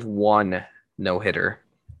they only have 1 no hitter.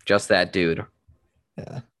 Just that dude.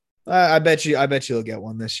 yeah, I bet you'll get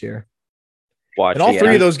one this year. Watch. And all yeah.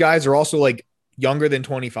 3 of those guys are also like younger than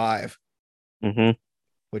 25, Mhm.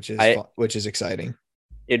 which is exciting.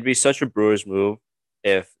 It'd be such a Brewers move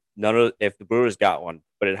if if the Brewers got one,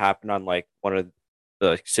 but it happened on like one of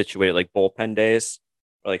the situated like bullpen days,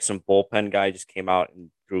 or like some bullpen guy just came out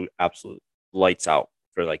and threw absolute lights out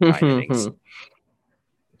for like 9 innings.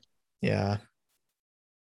 Yeah.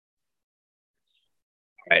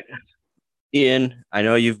 Right. Ian, I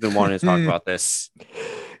know you've been wanting to talk about this.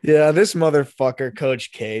 Yeah, this motherfucker,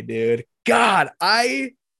 Coach K, dude. God,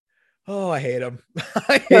 I hate him.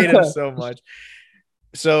 I hate him so much.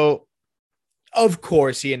 So, of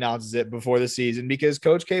course, he announces it before the season because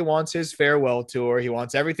Coach K wants his farewell tour. He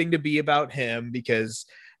wants everything to be about him because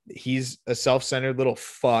he's a self-centered little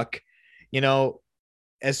fuck. You know,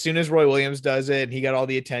 as soon as Roy Williams does it and he got all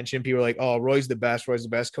the attention, people are like, oh, Roy's the best. Roy's the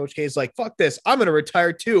best. Coach K is like, fuck this. I'm going to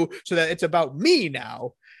retire too so that it's about me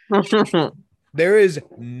now. There is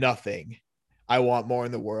nothing I want more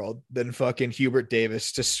in the world than fucking Hubert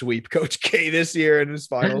Davis to sweep Coach K this year in his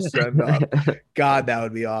final send off. God, that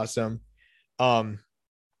would be awesome. I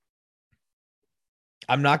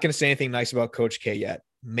I'm not going to say anything nice about Coach K yet.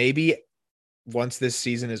 Maybe once this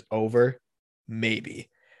season is over, maybe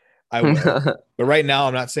I will. But right now,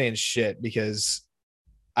 I'm not saying shit because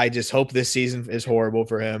I just hope this season is horrible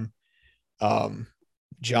for him.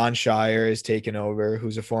 John Shire is taking over,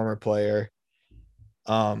 who's a former player.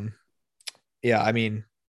 Yeah, I mean,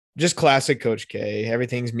 just classic Coach K.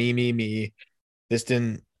 Everything's me.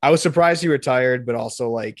 I was surprised he retired, but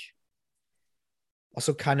also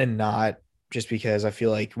kind of not, just because I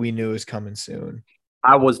feel like we knew it was coming soon.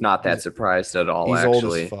 I was not that surprised at all. He's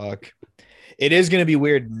actually. old as fuck. It is going to be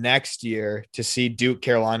weird next year to see Duke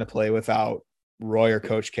Carolina play without Roy or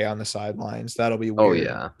Coach K on the sidelines. That'll be weird. Oh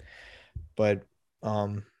yeah. But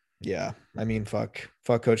yeah, I mean, fuck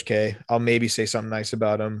Coach K. I'll maybe say something nice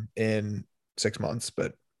about him in 6 months,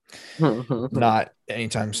 but not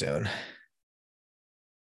anytime soon.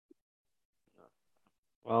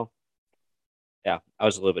 Well, yeah, I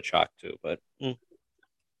was a little bit shocked too, but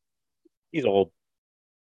he's old.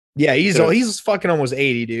 Yeah, he's fucking almost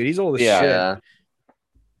 80, dude. He's old as Yeah. shit. Yeah.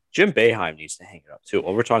 Jim Boeheim needs to hang it up too.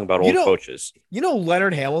 Well, we're talking about old coaches. You know,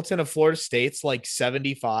 Leonard Hamilton of Florida State's like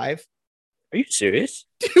 75. Are you serious?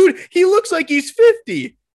 Dude, he looks like he's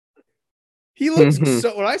 50. He looks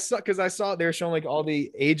so, when I saw they were showing like all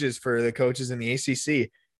the ages for the coaches in the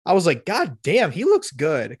ACC. I was like, God damn, he looks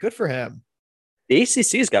good. Good for him. The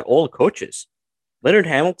ACC's got old coaches. Leonard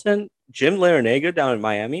Hamilton, Jim Larinaga down in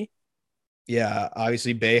Miami. Yeah,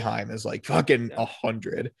 obviously Boeheim is like fucking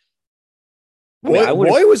 100. I mean,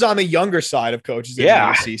 Roy was on the younger side of coaches in the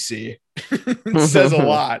ACC. Says a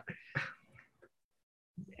lot.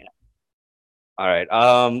 All right.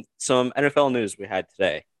 Some NFL news we had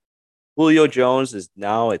today. Julio Jones is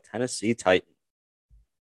now a Tennessee Titan.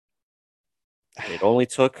 It only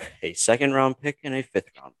took a 2nd-round pick and a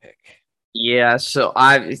 5th-round pick. Yeah, so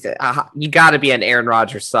you got to be on Aaron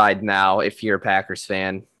Rodgers' side now if you're a Packers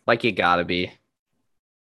fan. Like, you got to be.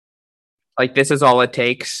 Like, this is all it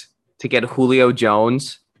takes to get Julio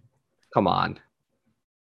Jones. Come on.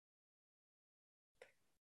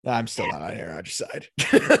 I'm still not on Aaron Rodgers' side.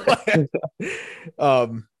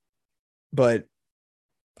 But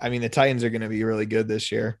I mean, the Titans are going to be really good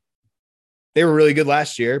this year. They were really good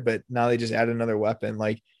last year, but now they just added another weapon.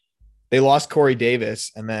 Like, they lost Corey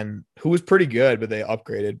Davis, and then who was pretty good, but they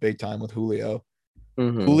upgraded big time with Julio.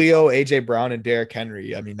 Mm-hmm. Julio, AJ Brown, and Derrick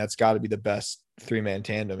Henry. I mean, that's got to be the best 3-man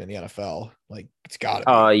tandem in the NFL. Like, it's got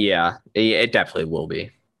to be. Yeah, it definitely will be.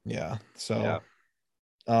 Yeah. So,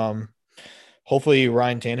 hopefully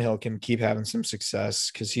Ryan Tannehill can keep having some success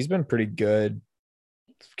because he's been pretty good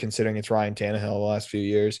considering it's Ryan Tannehill the last few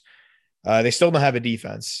years. They still don't have a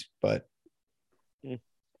defense, but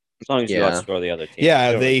as long as you outscore the other team.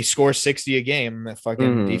 Yeah, they score 60 a game. That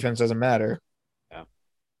fucking defense doesn't matter. Yeah.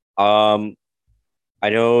 I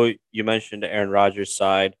know you mentioned Aaron Rodgers'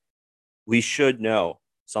 side. We should know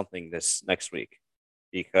something this next week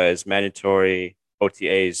because mandatory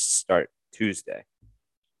OTAs start Tuesday.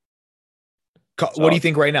 What do you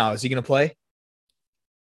think right now? Is he going to play?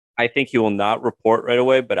 I think he will not report right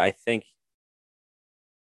away, but I think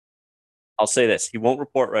I'll say this. He won't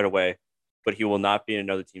report right away, but he will not be in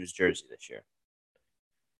another team's jersey this year.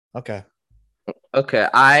 Okay.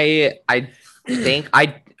 I think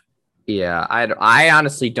I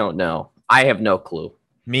honestly don't know. I have no clue.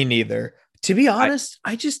 Me neither. To be honest,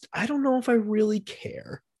 I don't know if I really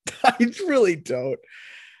care. I really don't.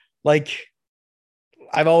 Like,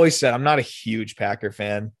 I've always said I'm not a huge Packer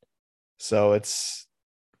fan. So it's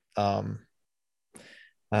I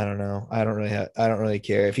don't know. I don't really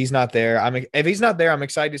care. If he's not there, I'm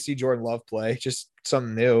excited to see Jordan Love play. Just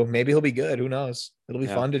something new. Maybe he'll be good. Who knows? It'll be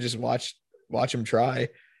fun to just watch him try.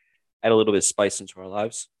 Add a little bit of spice into our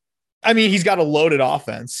lives. I mean, he's got a loaded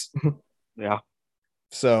offense. Yeah.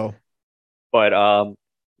 So, but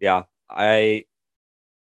yeah, I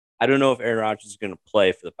don't know if Aaron Rodgers is going to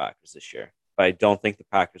play for the Packers this year, but I don't think the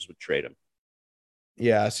Packers would trade him.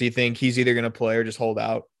 Yeah. So you think he's either going to play or just hold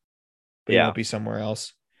out? But he won't be somewhere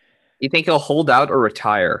else. You think he'll hold out or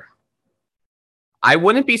retire? I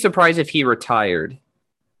wouldn't be surprised if he retired.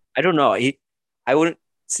 I don't know. I wouldn't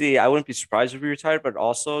be surprised if he retired, but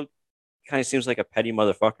also kind of seems like a petty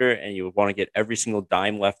motherfucker, and you would want to get every single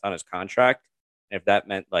dime left on his contract. And if that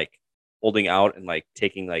meant like holding out and like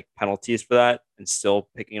taking like penalties for that, and still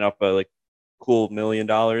picking up a like cool $1 million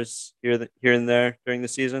here and there during the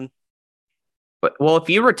season. But if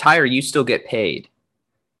you retire, you still get paid.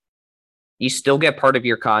 You still get part of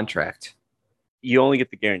your contract. You only get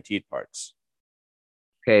the guaranteed parts.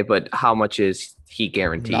 Okay, but how much is he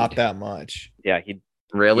guaranteed? Not that much. Yeah,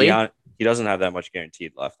 Really? He doesn't have that much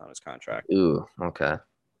guaranteed left on his contract. Ooh, okay.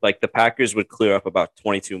 Like the Packers would clear up about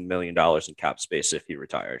 $22 million in cap space if he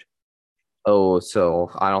retired. Oh, so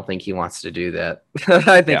I don't think he wants to do that.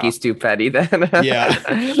 I think Yeah. he's too petty then.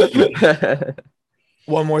 Yeah.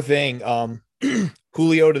 One more thing.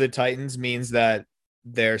 Julio to the Titans means that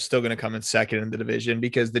they're still going to come in second in the division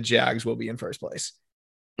because the Jags will be in first place.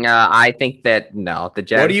 I think that no, the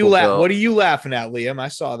Jags. What are you laughing at, Liam? I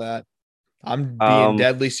saw that. I'm being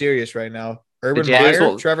deadly serious right now. Urban Jags Meyer,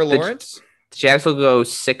 will- Trevor the- Lawrence. The Jags will go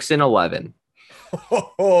 6-11.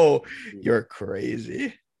 Oh, you're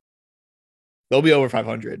crazy. They'll be over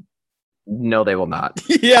 500. No, they will not.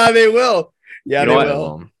 Yeah, they will. Yeah, You they know what?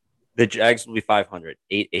 will. The Jags will be 500,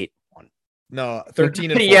 8-8-1. No,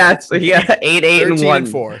 13 and 4. Yes, yeah, 8-8 and 13 1. and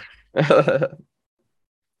 4.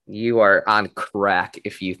 You are on crack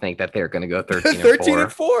if you think that they're going to go 13 and 13 4.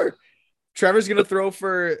 and 4. Trevor's going to throw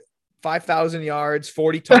for 5,000 yards,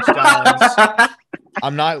 40 touchdowns. I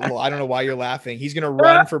don't know why you're laughing. He's going to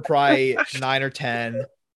run for probably 9 or 10.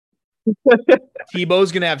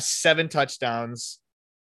 Tebow's going to have 7 touchdowns,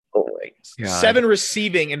 Oh my God. 7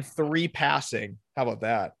 receiving and 3 passing. How about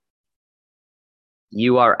that?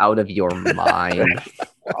 You are out of your mind.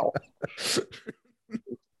 Wow.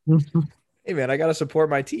 Hey, man, I got to support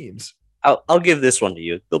my teams. I'll give this one to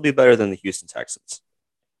you. They'll be better than the Houston Texans.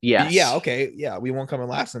 Yes. Yeah, okay. Yeah, we won't come in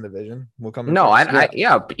last in the division. We'll come in No, first.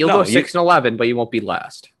 you'll No, go 6-11, but you won't be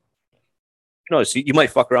last. No, so you might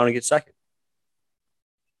fuck around and get second.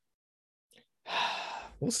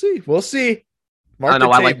 We'll see. We'll see. Mark I know.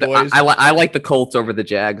 the I tape, like the boys. I like the Colts over the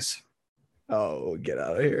Jags. Oh, get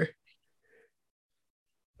out of here.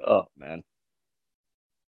 Oh, man.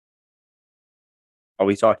 Are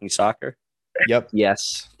we talking soccer? Yep.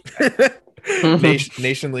 Yes.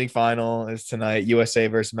 Nation League final is tonight. USA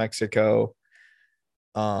versus Mexico.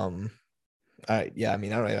 I mean,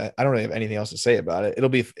 I don't really have anything else to say about it. It'll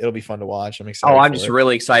be fun to watch. I'm excited. Oh, I'm for just it.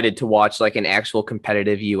 really excited to watch like an actual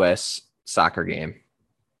competitive U.S. soccer game.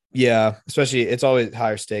 Yeah, especially it's always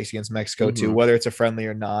higher stakes against Mexico too, Mhm. whether it's a friendly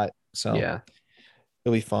or not. So Yeah.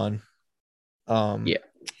 it'll be fun. Yeah.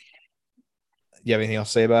 You have anything else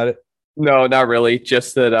to say about it? No, not really.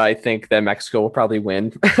 Just that I think that Mexico will probably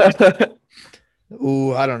win.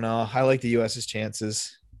 Ooh, I don't know. I like the US's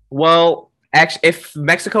chances. Well, actually, if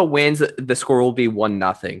Mexico wins, the score will be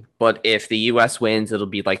 1-0. But if the U.S. wins, it'll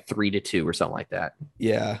be like 3-2 or something like that.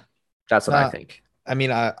 Yeah. That's what I think. I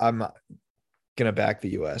mean, I'm gonna back the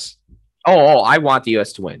US. Oh, I want the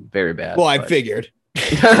U.S. to win very bad. Well, I but- figured.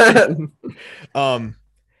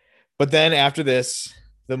 But then after this,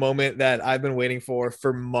 the moment that I've been waiting for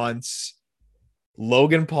months,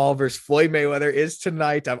 Logan Paul versus Floyd Mayweather is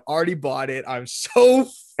tonight. I've already bought it. I'm so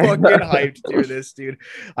fucking hyped to do this, dude.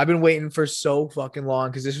 I've been waiting for so fucking long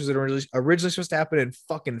because this was originally supposed to happen in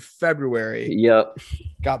fucking February. Yep.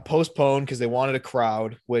 Got postponed because they wanted a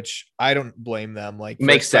crowd, which I don't blame them. Like for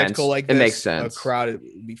Makes a spectacle sense. Like It this, makes sense. A crowd, it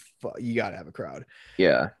would be you gotta have a crowd.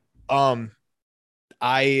 Yeah.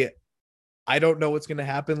 I don't know what's going to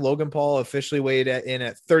happen. Logan Paul officially weighed in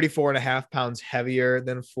at 34 and a half pounds heavier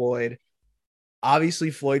than Floyd. Obviously,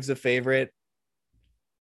 Floyd's the favorite,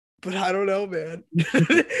 but I don't know, man.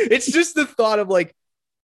 It's just the thought of like,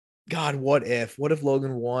 God, what if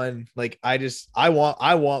Logan won? Like, I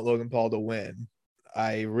want Logan Paul to win.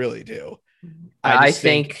 I really do. I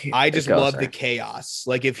just love the chaos.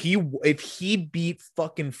 Like if he beat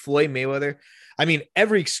fucking Floyd Mayweather, I mean,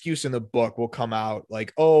 every excuse in the book will come out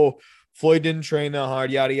like, oh, Floyd didn't train that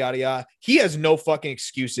hard, yada, yada, yada. He has no fucking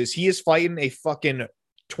excuses. He is fighting a fucking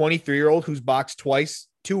 23-year-old who's boxed twice,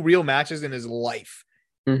 2 real matches in his life.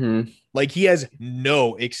 Mm-hmm. Like he has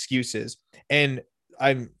no excuses. And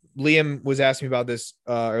Liam was asking me about this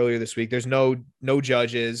earlier this week. There's no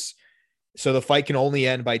judges. So the fight can only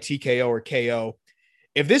end by TKO or KO.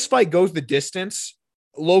 If this fight goes the distance,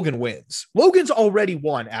 Logan wins. Logan's already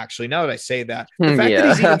won, actually, now that I say that. The fact that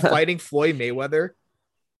he's even fighting Floyd Mayweather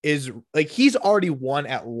is like he's already won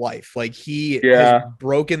at life. Like he has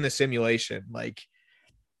broken the simulation. Like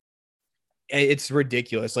it's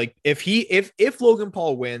ridiculous. Like if Logan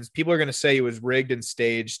Paul wins, people are gonna say he was rigged and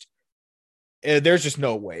staged. There's just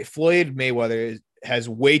no way. Floyd Mayweather has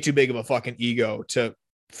way too big of a fucking ego to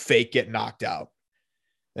fake get knocked out,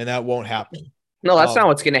 and that won't happen. No, that's not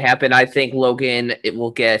what's going to happen. I think Logan will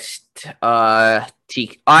get I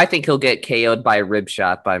think he'll get KO'd by a rib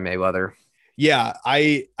shot by Mayweather. Yeah,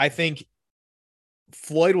 I think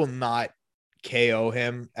Floyd will not KO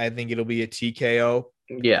him. I think it'll be a TKO.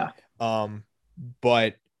 Yeah.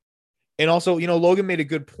 But and also, Logan made a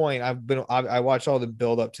good point. I watched all the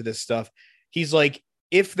build up to this stuff. He's like,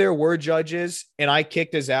 if there were judges and I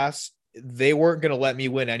kicked his ass they weren't going to let me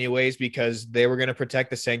win anyways because they were going to protect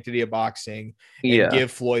the sanctity of boxing and Yeah.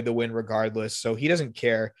 give Floyd the win regardless. So he doesn't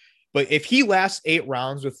care. But if he lasts 8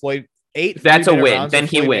 rounds with Floyd, That's a 3-minute win. rounds Then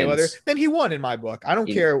with he Floyd wins. Mayweather, then he won in my book. I don't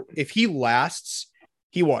care if he lasts,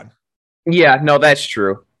 he won. Yeah, no, that's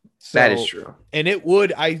true. So, That is true. And it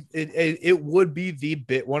would be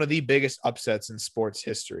one of the biggest upsets in sports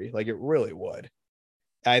history. Like it really would.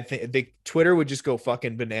 I think the Twitter would just go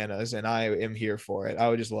fucking bananas, and I am here for it. I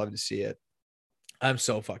would just love to see it. I'm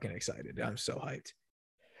so fucking excited. I'm so hyped.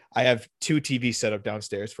 I have 2 TVs set up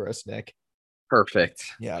downstairs for us, Nick. Perfect.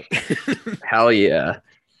 Yeah. Hell yeah.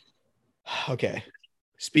 Okay.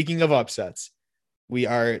 Speaking of upsets, we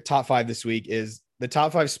are top 5 this week is the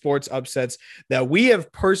top 5 sports upsets that we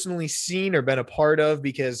have personally seen or been a part of,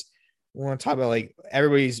 because we want to talk about like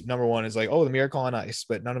everybody's number one is like, oh, the Miracle on Ice,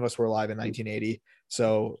 but none of us were alive in 1980.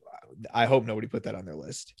 So I hope nobody put that on their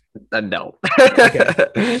list. No.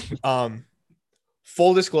 Okay.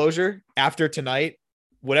 Full disclosure, after tonight,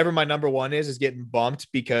 whatever my number one is getting bumped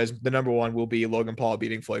because the number one will be Logan Paul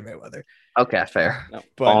beating Floyd Mayweather. Okay, fair. No,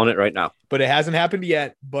 But- calling it right now. But it hasn't happened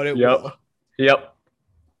yet, but it Yep. will. Yep.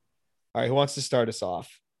 All right, who wants to start us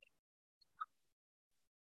off?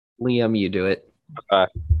 Liam, you do it.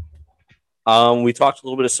 We talked a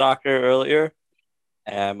little bit of soccer earlier,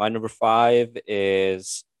 and my number 5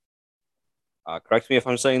 is, correct me if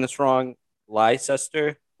I'm saying this wrong,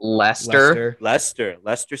 Leicester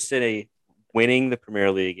City winning the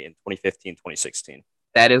Premier League in 2015-2016.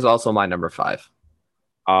 That is also my number 5.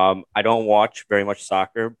 I don't watch very much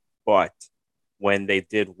soccer, but when they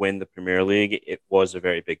did win the Premier League, it was a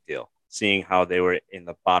very big deal. Seeing how they were in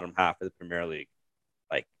the bottom half of the Premier League,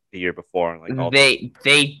 like the year before, and like all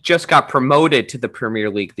They just got promoted to the Premier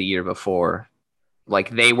League the year before. Like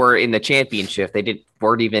they were in the championship. They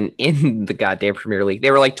weren't even in the goddamn Premier League.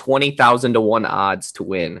 They were like 20,000 to 1 odds to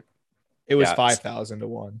win. It was Yeah. 5,000 to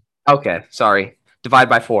 1. Okay, sorry. Divide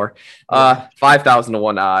by 4. 5,000 to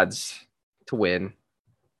 1 odds to win.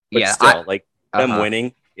 but Yeah, still, them uh-huh.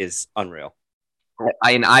 winning is unreal.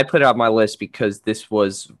 I put it on my list because this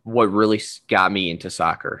was what really got me into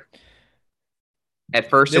soccer. At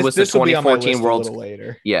first, it was the This will be on my 2014 list a World. little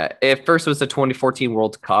later. Yeah, at first it was the 2014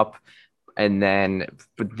 World Cup, and then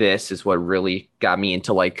this is what really got me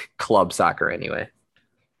into like club soccer. Anyway,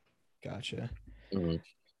 Gotcha. Mhm.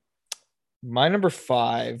 My number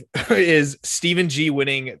 5 is Steven G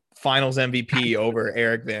winning Finals MVP over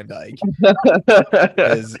Eric Van Dyke.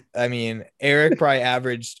 Because I mean, Eric probably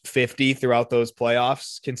averaged 50 throughout those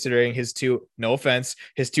playoffs, considering his two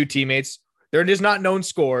teammates. They're just not known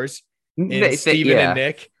scores in Steven and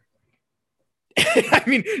Nick. I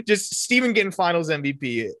mean, just Steven getting Finals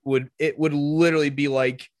MVP would literally be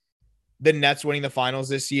like the Nets winning the Finals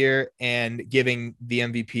this year and giving the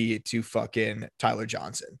MVP to fucking Tyler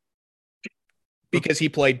Johnson because he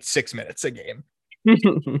played 6 minutes a game.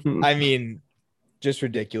 I mean, just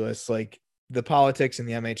ridiculous. Like the politics in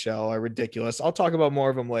the MHL are ridiculous. I'll talk about more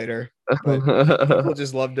of them later. People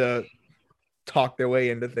just love to talk their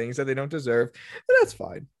way into things that they don't deserve. And that's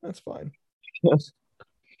fine. That's fine. God,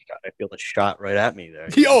 I feel the shot right at me there.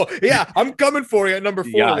 Yo, yeah, I'm coming for you at number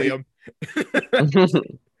 4, Yeah. Liam.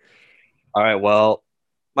 All right, well,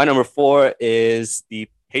 my number 4 is the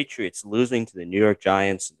Patriots losing to the New York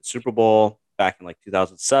Giants in the Super Bowl back in like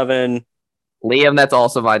 2007. Liam, that's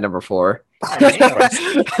also my number 4.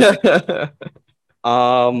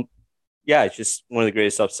 Yeah, it's just one of the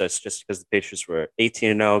greatest upsets just because the Patriots were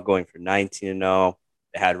 18-0 going for 19-0.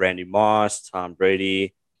 They had Randy Moss, Tom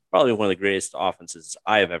Brady, probably one of the greatest offenses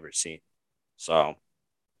I have ever seen. So,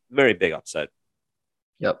 very big upset.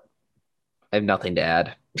 Yep. I have nothing to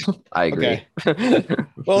add. I agree.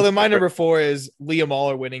 Well, then my number 4 is Liam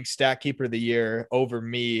Aller winning Stat Keeper of the Year over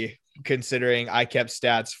me, considering I kept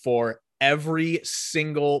stats for every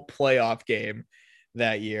single playoff game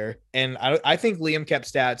that year. And I think Liam kept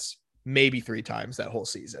stats maybe 3 times that whole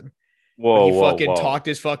season. Whoa, He whoa, fucking whoa. talked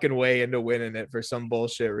his fucking way into winning it for some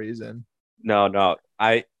bullshit reason. No.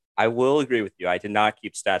 I will agree with you. I did not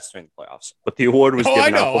keep stats during the playoffs, but the award was Oh,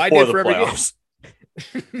 given I know. out I before did the for every game. playoffs.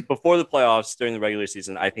 Before the playoffs, during the regular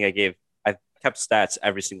season, I think I kept stats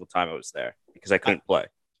every single time I was there because I couldn't play.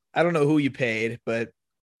 I don't know who you paid, but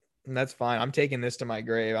that's fine. I'm taking this to my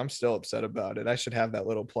grave. I'm still upset about it. I should have that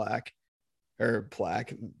little plaque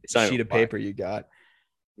It's not sheet even of a plaque. paper you got.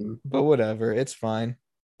 But whatever, it's fine.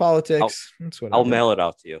 Politics. It's whatever. I'll mail it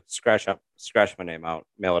out to you. Scratch my name out.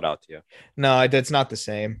 Mail it out to you. No, that's not the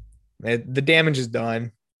same. The damage is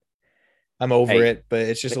done. I'm over Hey. it, but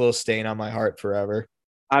it's just a little stain on my heart forever.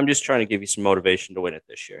 I'm just trying to give you some motivation to win it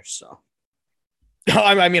this year. So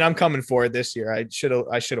I mean, I'm coming for it this year. I should have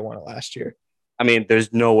won it last year. I mean,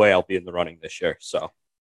 there's no way I'll be in the running this year. So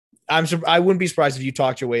I wouldn't be surprised if you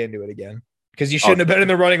talked your way into it again because you shouldn't have been in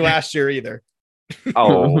the running last year either.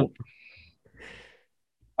 oh,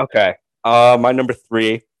 okay. My number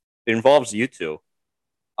 3, it involves you two.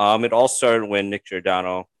 It all started when Nick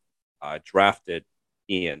Giordano drafted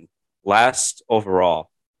Ian last overall,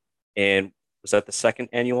 and was that the second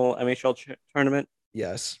annual MHL tournament?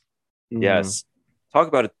 Yes. Yes. Talk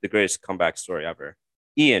about it, the greatest comeback story ever.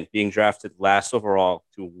 Ian being drafted last overall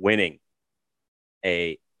to winning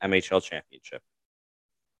a MHL championship.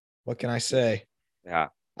 What can I say? Yeah.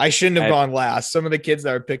 I shouldn't have gone last. Some of the kids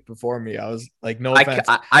that were picked before me, I was like, no offense.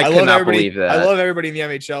 I could not believe that. I love everybody in the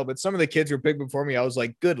MHL, but some of the kids who were picked before me, I was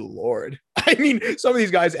like, good Lord. I mean, some of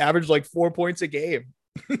these guys averaged like 4 points a game.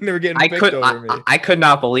 They were getting picked over me. I could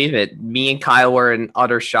not believe it. Me and Kyle were in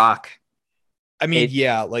utter shock. I mean,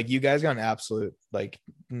 yeah, like you guys got an absolute, like,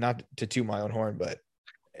 not to toot my own horn, but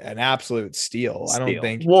an absolute steal. I don't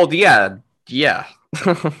think. Well, yeah.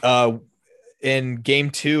 In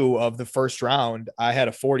game 2 of the first round, I had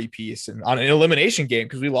a 40 piece and on an elimination game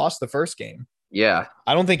because we lost the first game. Yeah.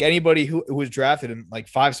 I don't think anybody who was drafted in like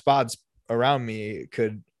 5 spots around me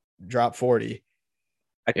could drop 40.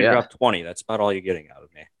 I could drop 20. That's about all you're getting out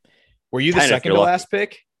of me. Were you the second to last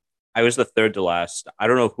pick? I was the third to last. I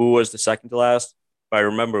don't know who was the second to last, but I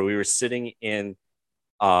remember we were sitting in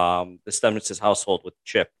the Stemnitz's household with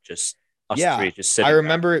Chip, just us three, just sitting. I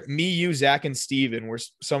remember me, you, Zach, and Steven were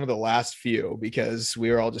some of the last few because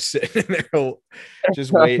we were all just sitting in there,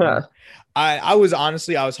 just waiting. I was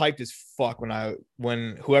hyped as fuck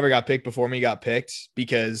when whoever got picked before me got picked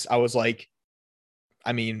because I was like,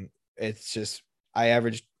 I mean, it's just I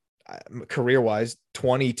averaged career wise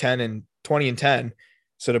 20 and 10.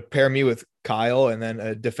 So to pair me with Kyle and then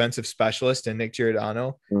a defensive specialist and Nick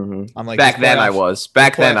Giordano, I'm like, back then I was.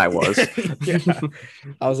 Yeah.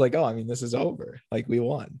 I was like, oh, I mean, this is over. Like we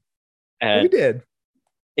won. And we did.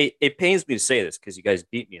 It pains me to say this because you guys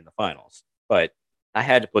beat me in the finals, but I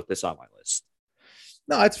had to put this on my list.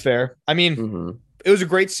 No, that's fair. I mean, it was a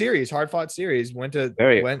great series, hard fought series. Went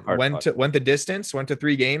the distance, went to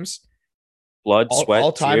 3 games. Blood,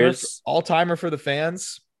 sweat, tears. All timer for the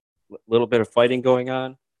fans. A little bit of fighting going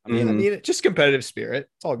on. I mean, just competitive spirit.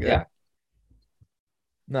 It's all good. Yeah.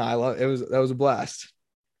 No, I love it. That was a blast.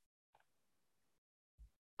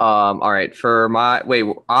 All right. For my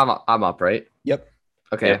I'm up, right? Yep.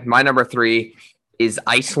 Okay. Yeah. My number 3 is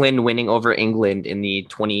Iceland winning over England in the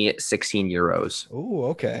 2016 Euros. Oh,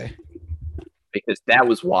 okay. Because that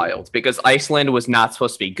was wild. Because Iceland was not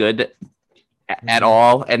supposed to be good at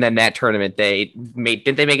all, and then that tournament didn't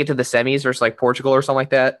they make it to the semis versus like Portugal or something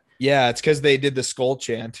like that? Yeah, it's because they did the skull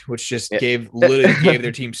chant, which just literally gave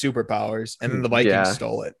their team superpowers, and then the Vikings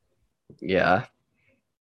stole it. Yeah,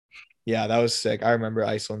 that was sick. I remember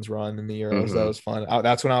Iceland's run in the Euros. That was fun.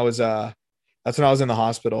 That's when I was in the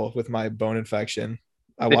hospital with my bone infection.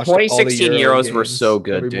 I watched 2016 all the Euros were so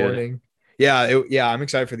good, dude. Morning. Yeah, I'm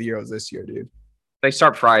excited for the Euros this year, dude. They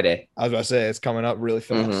start Friday. I was about to say it's coming up really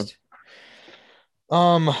fast.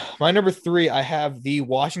 My number 3, I have the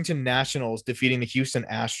Washington Nationals defeating the Houston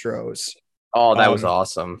Astros. Oh, that was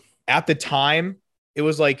awesome. At the time, it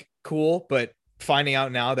was like cool, but finding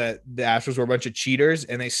out now that the Astros were a bunch of cheaters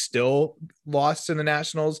and they still lost to the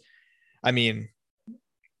Nationals. I mean,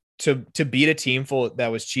 to beat a team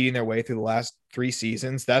that was cheating their way through the last 3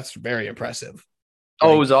 seasons, that's very impressive.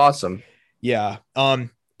 Oh, it was awesome. Yeah.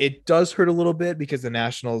 It does hurt a little bit because the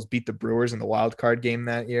Nationals beat the Brewers in the wild card game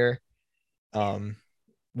that year.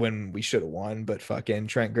 When we should have won, but fucking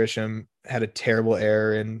Trent Grisham had a terrible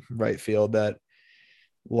error in right field that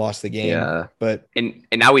lost the game. Yeah, but and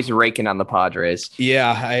now he's raking on the Padres. Yeah,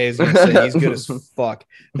 I was gonna say he's good as fuck.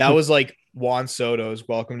 That was like Juan Soto's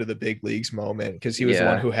welcome to the big leagues moment because he was the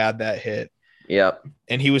one who had that hit. Yep,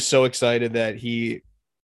 and he was so excited that he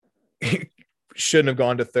shouldn't have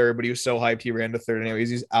gone to third, but he was so hyped he ran to third anyways.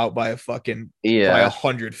 He's out by by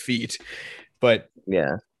 100 feet, but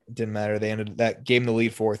yeah. Didn't matter. They ended that game the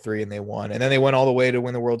lead 4-3 and they won. And then they went all the way to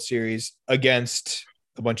win the World Series against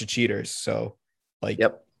a bunch of cheaters. So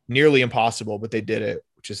nearly impossible, but they did it,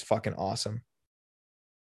 which is fucking awesome.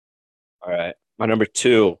 All right. My number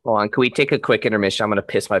 2. Hold on. Can we take a quick intermission? I'm going to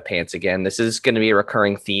piss my pants again. This is going to be a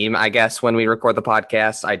recurring theme, I guess, when we record the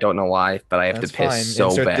podcast. I don't know why, but I have to piss so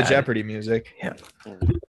Insert bad. the Jeopardy music. Yeah.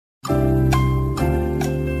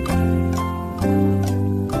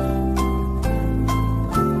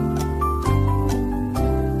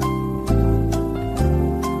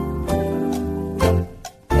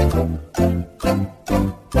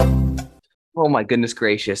 Oh my goodness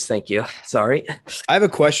gracious. Thank you. Sorry. I have a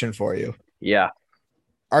question for you. Yeah.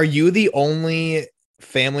 Are you the only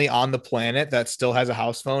family on the planet that still has a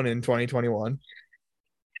house phone in 2021?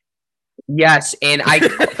 Yes, and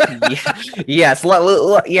yes,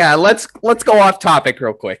 let's go off topic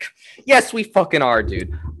real quick. Yes, we fucking are,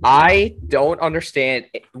 dude. I don't understand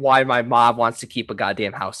why my mom wants to keep a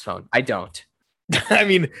goddamn house phone. I don't. I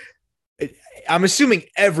mean, I'm assuming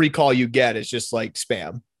every call you get is just like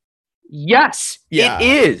spam. Yes, Yeah.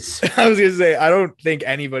 it is. I was gonna say I don't think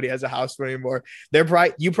anybody has a house phone anymore.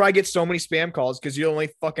 You probably get so many spam calls because you're the only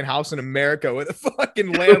fucking house in America with a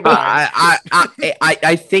fucking landline.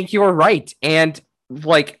 I think you're right. And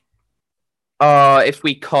like, if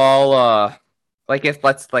we call, like, if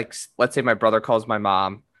let's say my brother calls my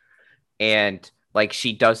mom, and like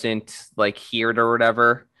she doesn't like hear it or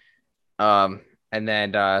whatever, and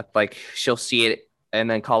then like she'll see it and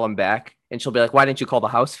then call him back, and she'll be like, "Why didn't you call the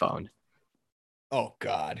house phone?" Oh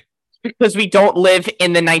God. Because we don't live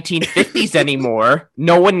in the 1950s anymore.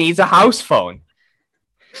 No one needs a house phone.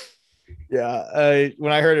 Yeah.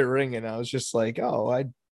 When I heard it ringing, I was just like, oh, I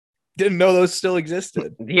didn't know those still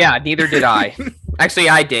existed. Yeah, neither did I. Actually,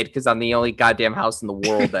 I did because I'm the only goddamn house in the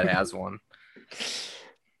world that has one.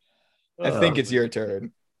 I think it's your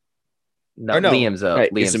turn. No, Or no. Liam's up.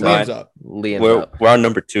 Right, Liam's is it up. Liam's up. Liam's We're up. on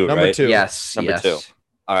number 2, Number right? 2. Yes. Number yes. 2.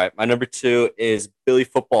 All right, my number 2 is Billy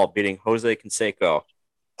Football beating Jose Canseco.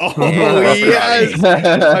 Oh Yeah. yes.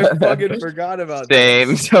 I fucking forgot about Same.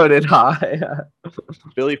 this. So did I.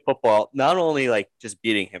 Billy Football not only like just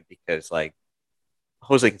beating him because like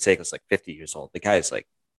Jose Canseco's like 50 years old. The guy is like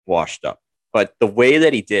washed up, but the way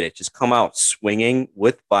that he did it, just come out swinging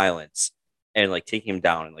with violence and like taking him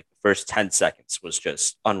down in like the first 10 seconds was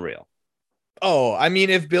just unreal. Oh, I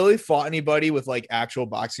mean, if Billy fought anybody with like actual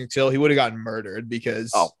boxing skill, he would have gotten murdered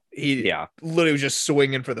because he Yeah. literally was just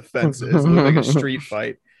swinging for the fences. It looked like a street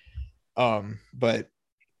fight. But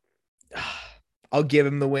I'll give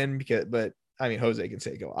him the win but I mean, Jose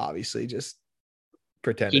Canseco obviously just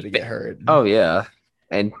pretended to get hurt. Oh yeah,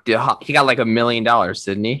 and he got like $1 million,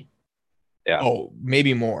 didn't he? Yeah. Oh,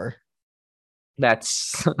 maybe more.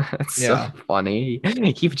 That's Yeah. so funny.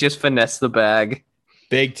 He just finessed the bag.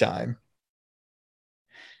 Big time.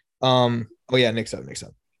 Oh yeah, Nick's up.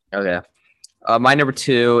 Okay. My number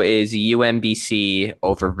 2 is UMBC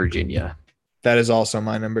over Virginia. That is also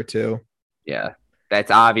my number 2. Yeah,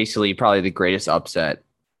 that's obviously probably the greatest upset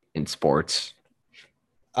in sports.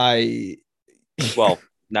 Well,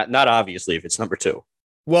 not obviously if it's number 2.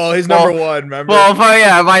 Well, his number 1, remember? Well,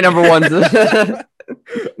 yeah, my number 1's.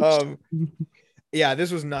 Yeah,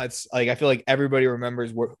 this was nuts. Like, I feel like everybody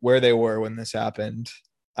remembers where they were when this happened.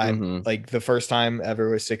 Like the first time ever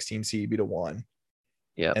was 16 seed beat a 1.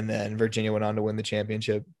 Yeah, and then Virginia went on to win the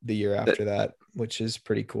championship the year after that, which is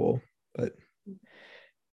pretty cool. But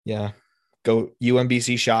yeah, go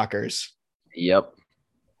UMBC Shockers. Yep.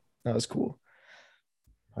 That was cool.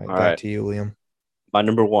 All right, All back right. to you, Liam. My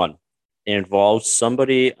number 1 involves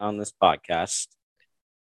somebody on this podcast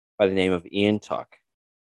by the name of Ian Tuck.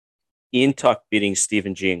 Ian Tuck beating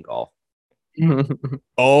Stephen G in golf.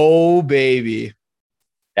 Oh baby,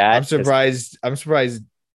 That I'm surprised.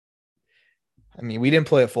 I mean, we didn't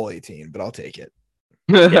play a full 18, but I'll take it.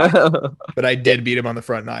 But I did beat him on the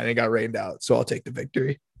front 9 and got rained out, so I'll take the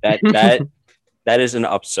victory. that is an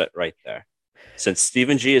upset right there. Since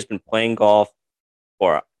Stephen G has been playing golf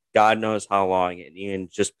for God knows how long, and Ian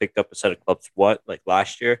just picked up a set of clubs. What, like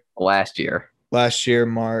last year? Last year,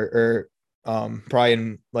 probably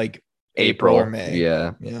in like April or May.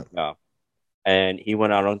 Yeah. No. And he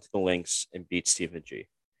went out onto the links and beat Stephen G.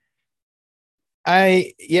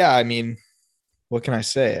 I mean, what can I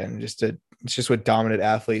say? It's just what dominant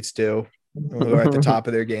athletes do who are at the top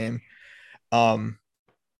of their game.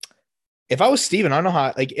 If I was Steven, I don't know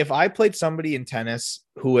how, like, if I played somebody in tennis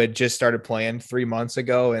who had just started playing 3 months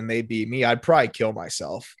ago and they beat me, I'd probably kill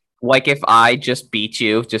myself. Like if I just beat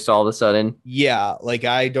you, just all of a sudden. Yeah. Like,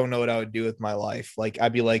 I don't know what I would do with my life. Like,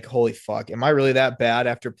 I'd be like, holy fuck, am I really that bad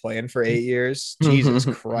after playing for 8 years? Jesus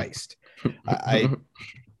Christ. I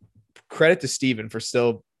credit to Steven for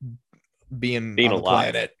still being on the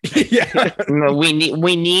alive. planet. Yeah.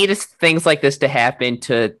 we need things like this to happen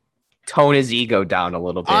to tone his ego down a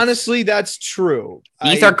little bit. Honestly, that's true.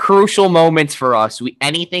 These are crucial moments for us.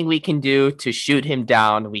 Anything we can do to shoot him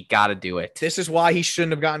down, we got to do it. This is why he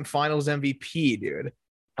shouldn't have gotten finals MVP, dude.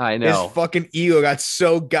 I know. His fucking ego got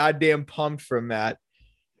so goddamn pumped from that.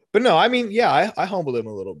 But no, I mean, yeah, I humbled him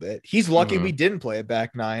a little bit. He's lucky we didn't play a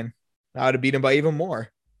back 9. I would have beat him by even more.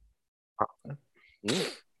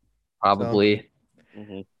 Probably.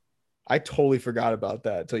 Mhm. I totally forgot about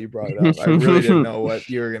that until you brought it up. I really didn't know what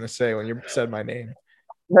you were going to say when you said my name.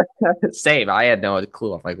 Same. I had no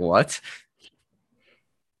clue. I'm like, what?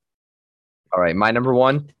 All right, my number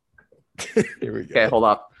one. Here we go. Okay, hold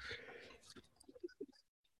up.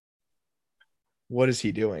 What is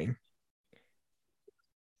he doing?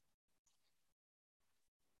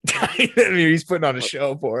 I mean, he's putting on a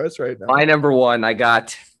show for us right now. My number one, I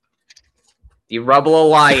got the Rebel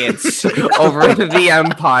Alliance over the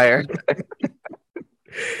Empire.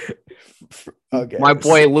 Okay. My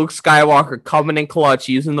boy Luke Skywalker coming in clutch,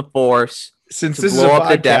 using the Force. Since to this is a blow up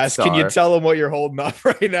the Death podcast, can you Star. tell them what you're holding up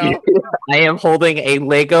right now? I am holding a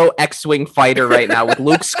Lego X-Wing fighter right now with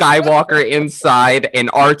Luke Skywalker inside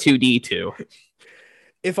and R2-D2.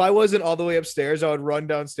 If I wasn't all the way upstairs, I would run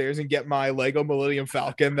downstairs and get my Lego Millennium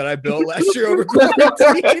Falcon that I built last year over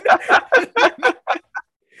quarantine.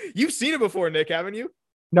 You've seen it before, Nick, haven't you?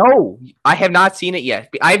 No, I have not seen it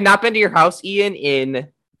yet. I have not been to your house, Ian, in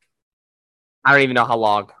I don't even know how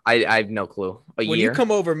long. I have no clue. A When year? you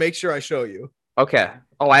come over, make sure I show you. Okay.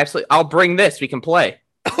 Oh, I'll bring this. We can play.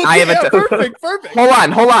 Oh, I have yeah, a- perfect. Hold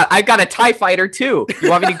on. I got a TIE fighter too.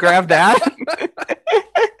 You want me to grab that?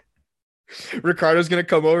 Ricardo's gonna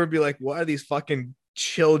come over and be like, "What are these fucking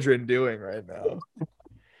children doing right now?"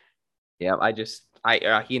 Yeah, I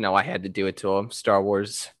had to do it to him. Star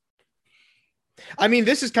Wars. I mean,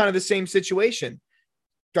 this is kind of the same situation.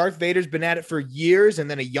 Darth Vader's been at it for years, and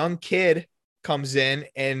then a young kid comes in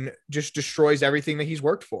and just destroys everything that he's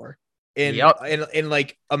worked for in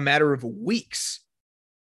like a matter of weeks,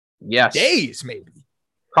 Yes. days, maybe.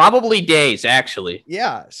 Probably days, actually.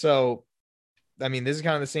 Yeah. So, I mean, this is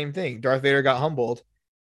kind of the same thing. Darth Vader got humbled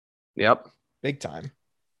Yep. big time.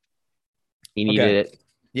 He needed Okay. it.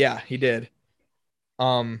 Yeah, he did.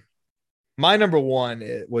 My number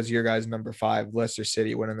one was your guys' number 5, Leicester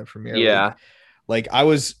City winning the Premier League. Yeah. Like, I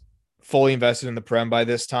was fully invested in the Prem by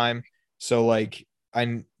this time. So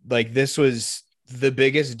this was the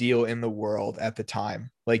biggest deal in the world at the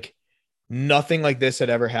time. Like, nothing like this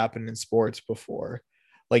had ever happened in sports before.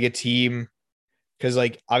 Like, a team, because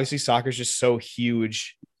like obviously soccer is just so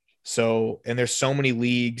huge. So, and there's so many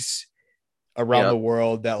leagues around the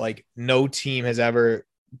world that like no team has ever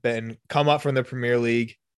come up from the Premier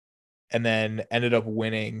League and then ended up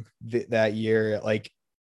winning that year. Like,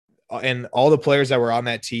 and all the players that were on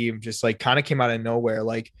that team just like kind of came out of nowhere.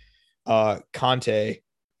 Like Conte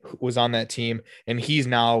was on that team, and he's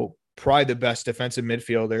now probably the best defensive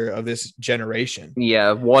midfielder of this generation.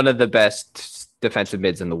 Yeah, one of the best defensive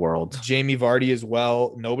mids in the world. Jamie Vardy as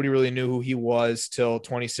well. Nobody really knew who he was till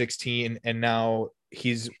 2016, and now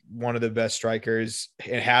he's one of the best strikers.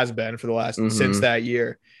 It has been for the last since that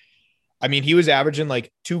year. I mean, he was averaging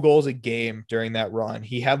like 2 goals a game during that run.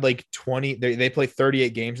 He had like 20. They play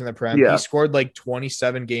 38 games in the Prem. Yeah. He scored like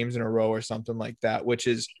 27 games in a row or something like that, which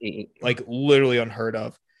is like literally unheard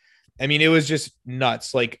of. I mean, it was just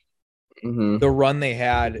nuts. Like the run they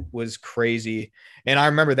had was crazy. And I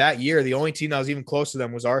remember that year, the only team that was even close to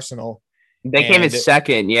them was Arsenal. They came in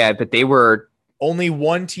second, yeah, but they were only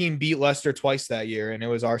one team beat Leicester twice that year, and it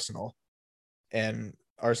was Arsenal. And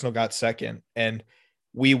Arsenal got second. And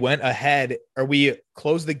we went ahead, or we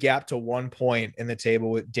closed the gap to 1 point in the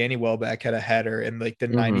table with Danny Welbeck had a header in like the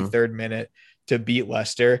 93rd minute to beat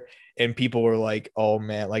Leicester. And people were like, oh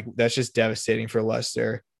man, like that's just devastating for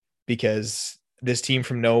Leicester, because this team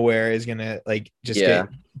from nowhere is going to like just get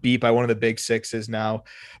beat by one of the big sixes now.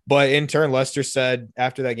 But in turn, Leicester said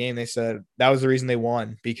after that game, they said that was the reason they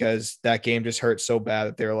won, because that game just hurt so bad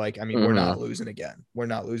that they were like, I mean, we're not losing again. We're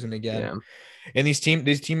not losing again. Yeah. And this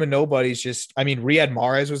team of nobodies just, I mean, Riyad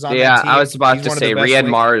Mahrez was on that team. I was about to say Riyad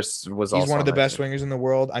Mahrez was also one of the best wingers in the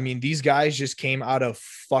world. I mean, these guys just came out of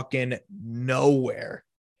fucking nowhere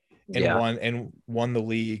and won the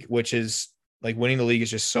league, which is like winning the league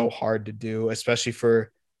is just so hard to do, especially it's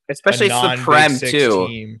the Prem too.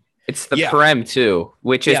 Team. It's the Prem too,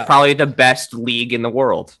 which is probably the best league in the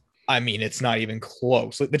world. I mean, it's not even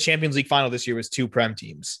close. Like the Champions League final this year was 2 Prem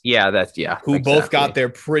teams. Who both got there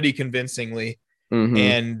pretty convincingly.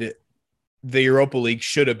 And the Europa League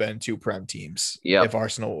should have been 2 Prem teams if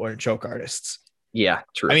Arsenal weren't choke artists. Yeah,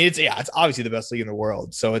 true. I mean, it's obviously the best league in the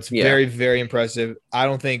world. So it's very, very impressive. I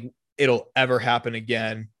don't think it'll ever happen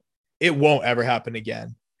again. It won't ever happen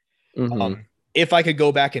again. If I could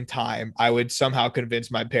go back in time, I would somehow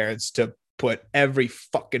convince my parents to put every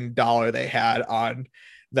fucking dollar they had on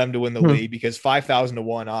them to win the league, because 5,000 to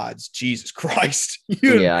 1 odds, Jesus Christ,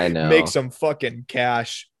 I know, make some fucking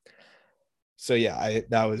cash. So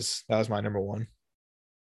that was my number 1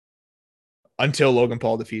 until Logan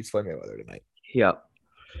Paul defeats Floyd Mayweather tonight. Yep.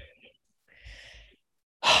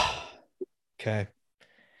 Okay.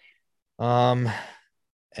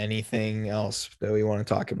 Anything else that we want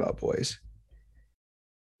to talk about, boys?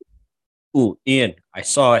 Ooh, Ian, I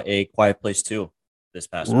saw A Quiet Place 2 this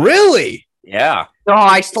past week. Really? Yeah. Oh,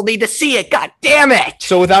 I still need to see it. God damn it.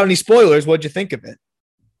 So without any spoilers, what'd you think of it?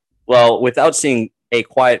 Well, without seeing A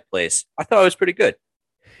Quiet Place, I thought it was pretty good.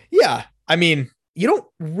 Yeah, I mean, you don't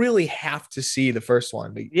really have to see the first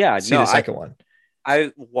one to Yeah, see no, the second one.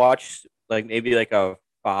 I watched like maybe like a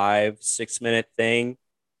 5-6 minute thing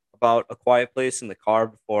about A Quiet Place in the car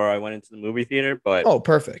before I went into the movie theater. But Oh,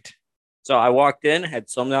 perfect. so I walked in, had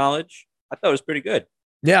some knowledge. I thought it was pretty good.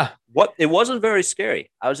 Yeah. What it wasn't very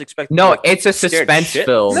scary. I was expecting No, like, it's a scared suspense shit.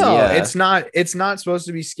 film. No, yeah. it's not. It's not supposed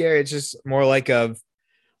to be scary. It's just more like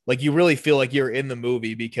you really feel like you're in the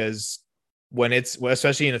movie because when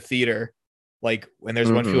especially in a theater, like when there's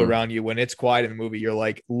a bunch of people Mhm. around you, when it's quiet in the movie, you're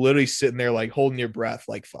like literally sitting there like holding your breath,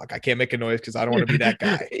 like fuck, I can't make a noise because I don't want to be that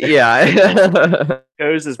guy. Yeah.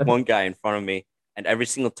 There was this one guy in front of me, and every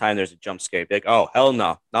single time there's a jump scare, he'd be like, "Oh hell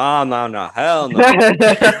no, no, hell no."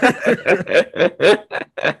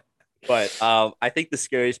 But I think the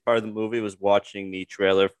scariest part of the movie was watching the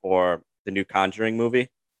trailer for the new Conjuring movie.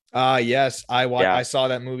 Yes, Yeah. I saw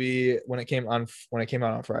that movie when it came out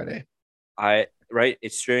on Friday.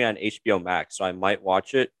 It's streaming on HBO Max, so I might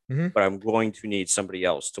watch it, Mhm. but I'm going to need somebody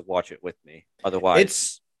else to watch it with me.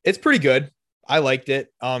 Otherwise, It's pretty good. I liked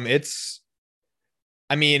it. It's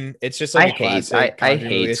just like a classic. I Conjuring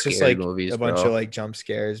hate movie. It's just scary like movies, a bunch bro. of like jump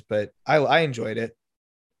scares, but I enjoyed it.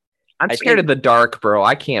 I'm I scared think- of the dark, bro.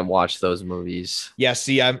 I can't watch those movies. Yeah,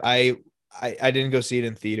 see, I didn't go see it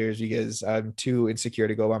in theaters because I'm too insecure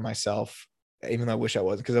to go by myself, even though I wish I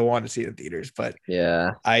was because I wanted to see it in theaters, but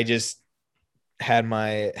Yeah. I just had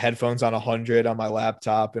my headphones on 100 on my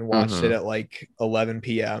laptop and watched it at like 11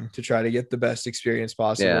 p.m. to try to get the best experience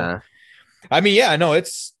possible. Yeah. I mean, yeah, no,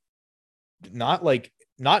 it's not like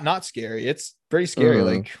not scary. It's pretty scary. Mhm.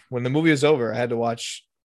 Like when the movie was over, I had to watch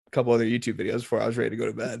a couple other YouTube videos before I was ready to go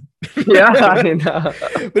to bed. Yeah. I know.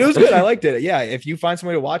 But it was good. I liked it. Yeah, if you find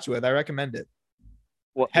somebody to watch it with, I recommend it.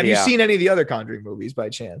 well, Have you yeah, seen any of the other Conjuring movies by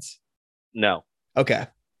chance? No, Okay.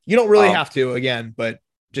 You don't really Um, have to again, but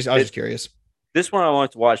I was just curious. this one I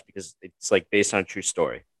wanted to watch because it's like based on a true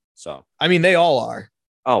story. So, I mean, they all are.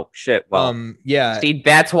 oh shit. Well, Yeah, See,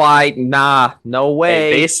 that's why, nah, no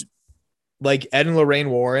way. like Ed and Lorraine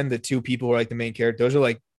Warren, the two people who are like the main character,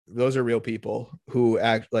 those are real people who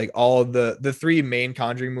act like all the three main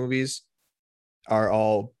Conjuring movies are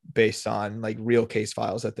all based on like real case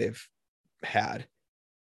files that they've had.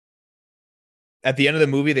 At the end of the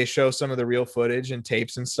movie, they show some of the real footage and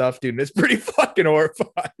tapes and stuff, dude. And it's pretty fucking horrifying.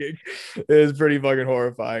 It is pretty fucking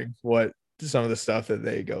horrifying what some of the stuff that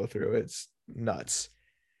they go through. It's nuts.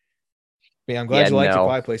 Yeah, I'm glad Yeah, you liked no. A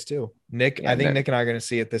Quiet Place too. Nick, Yeah, I think no. Nick and I are going to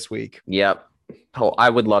see it this week. Yep. Oh, I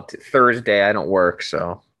would love to. Thursday, I don't work,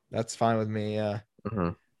 so. That's fine with me. Yeah.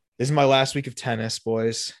 Mhm. This is my last week of tennis,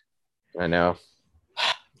 boys. I know.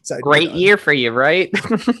 Excited to be Great done. year for you, right?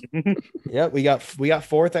 Yeah, we got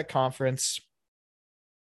fourth at conference.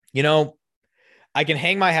 You know, I can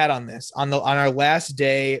hang my hat on this. On our last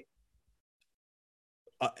day,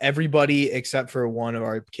 everybody except for one of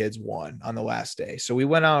our kids won on the last day. So we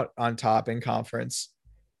went out on top in conference.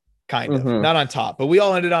 Kind of. Mhm. Not on top, but we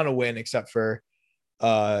all ended on a win except for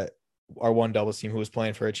our one doubles team who was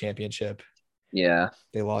playing for a championship. Yeah.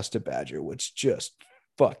 They lost to Badger, which just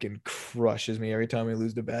fucking crushes me every time we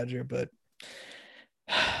lose to Badger, but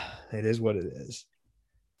it is what it is.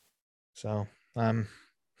 So,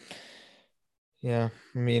 yeah,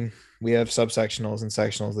 I mean, we have subsectionals and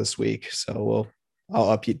sectionals this week, so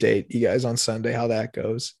I'll update you guys on Sunday how that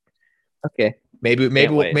goes. Okay. Maybe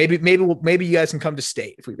Can't wait. you guys can come to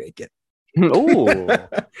state if we make it. Ooh.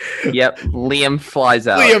 Yep. Liam flies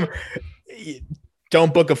out. Liam,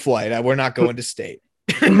 don't book a flight. We're not going to state.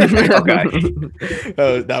 Okay.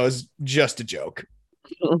 That was just a joke.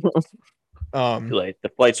 Too late. The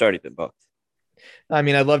flight's already been booked. I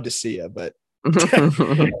mean, I'd love to see you, but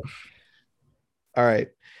all right.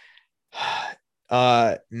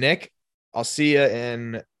 Nick, I'll see you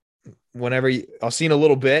in I'll see you in a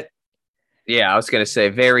little bit. Yeah, I was gonna say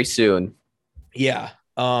very soon. Yeah.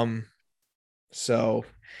 So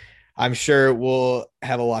I'm sure we'll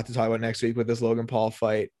have a lot to talk about next week with this Logan Paul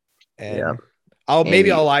fight. And Yeah. I'll And-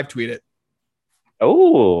 live tweet it.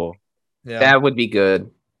 Oh, Yeah. That would be good.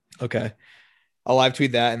 Okay. I'll live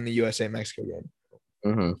tweet that in the USA Mexico game.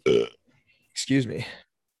 Mhm. Excuse me.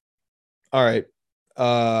 All right.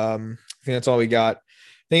 I think that's all we got.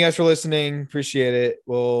 Thank you guys for listening. Appreciate it.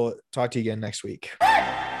 We'll talk to you again next week. Weezy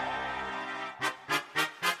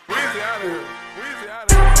out of here. Weezy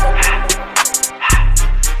out of here.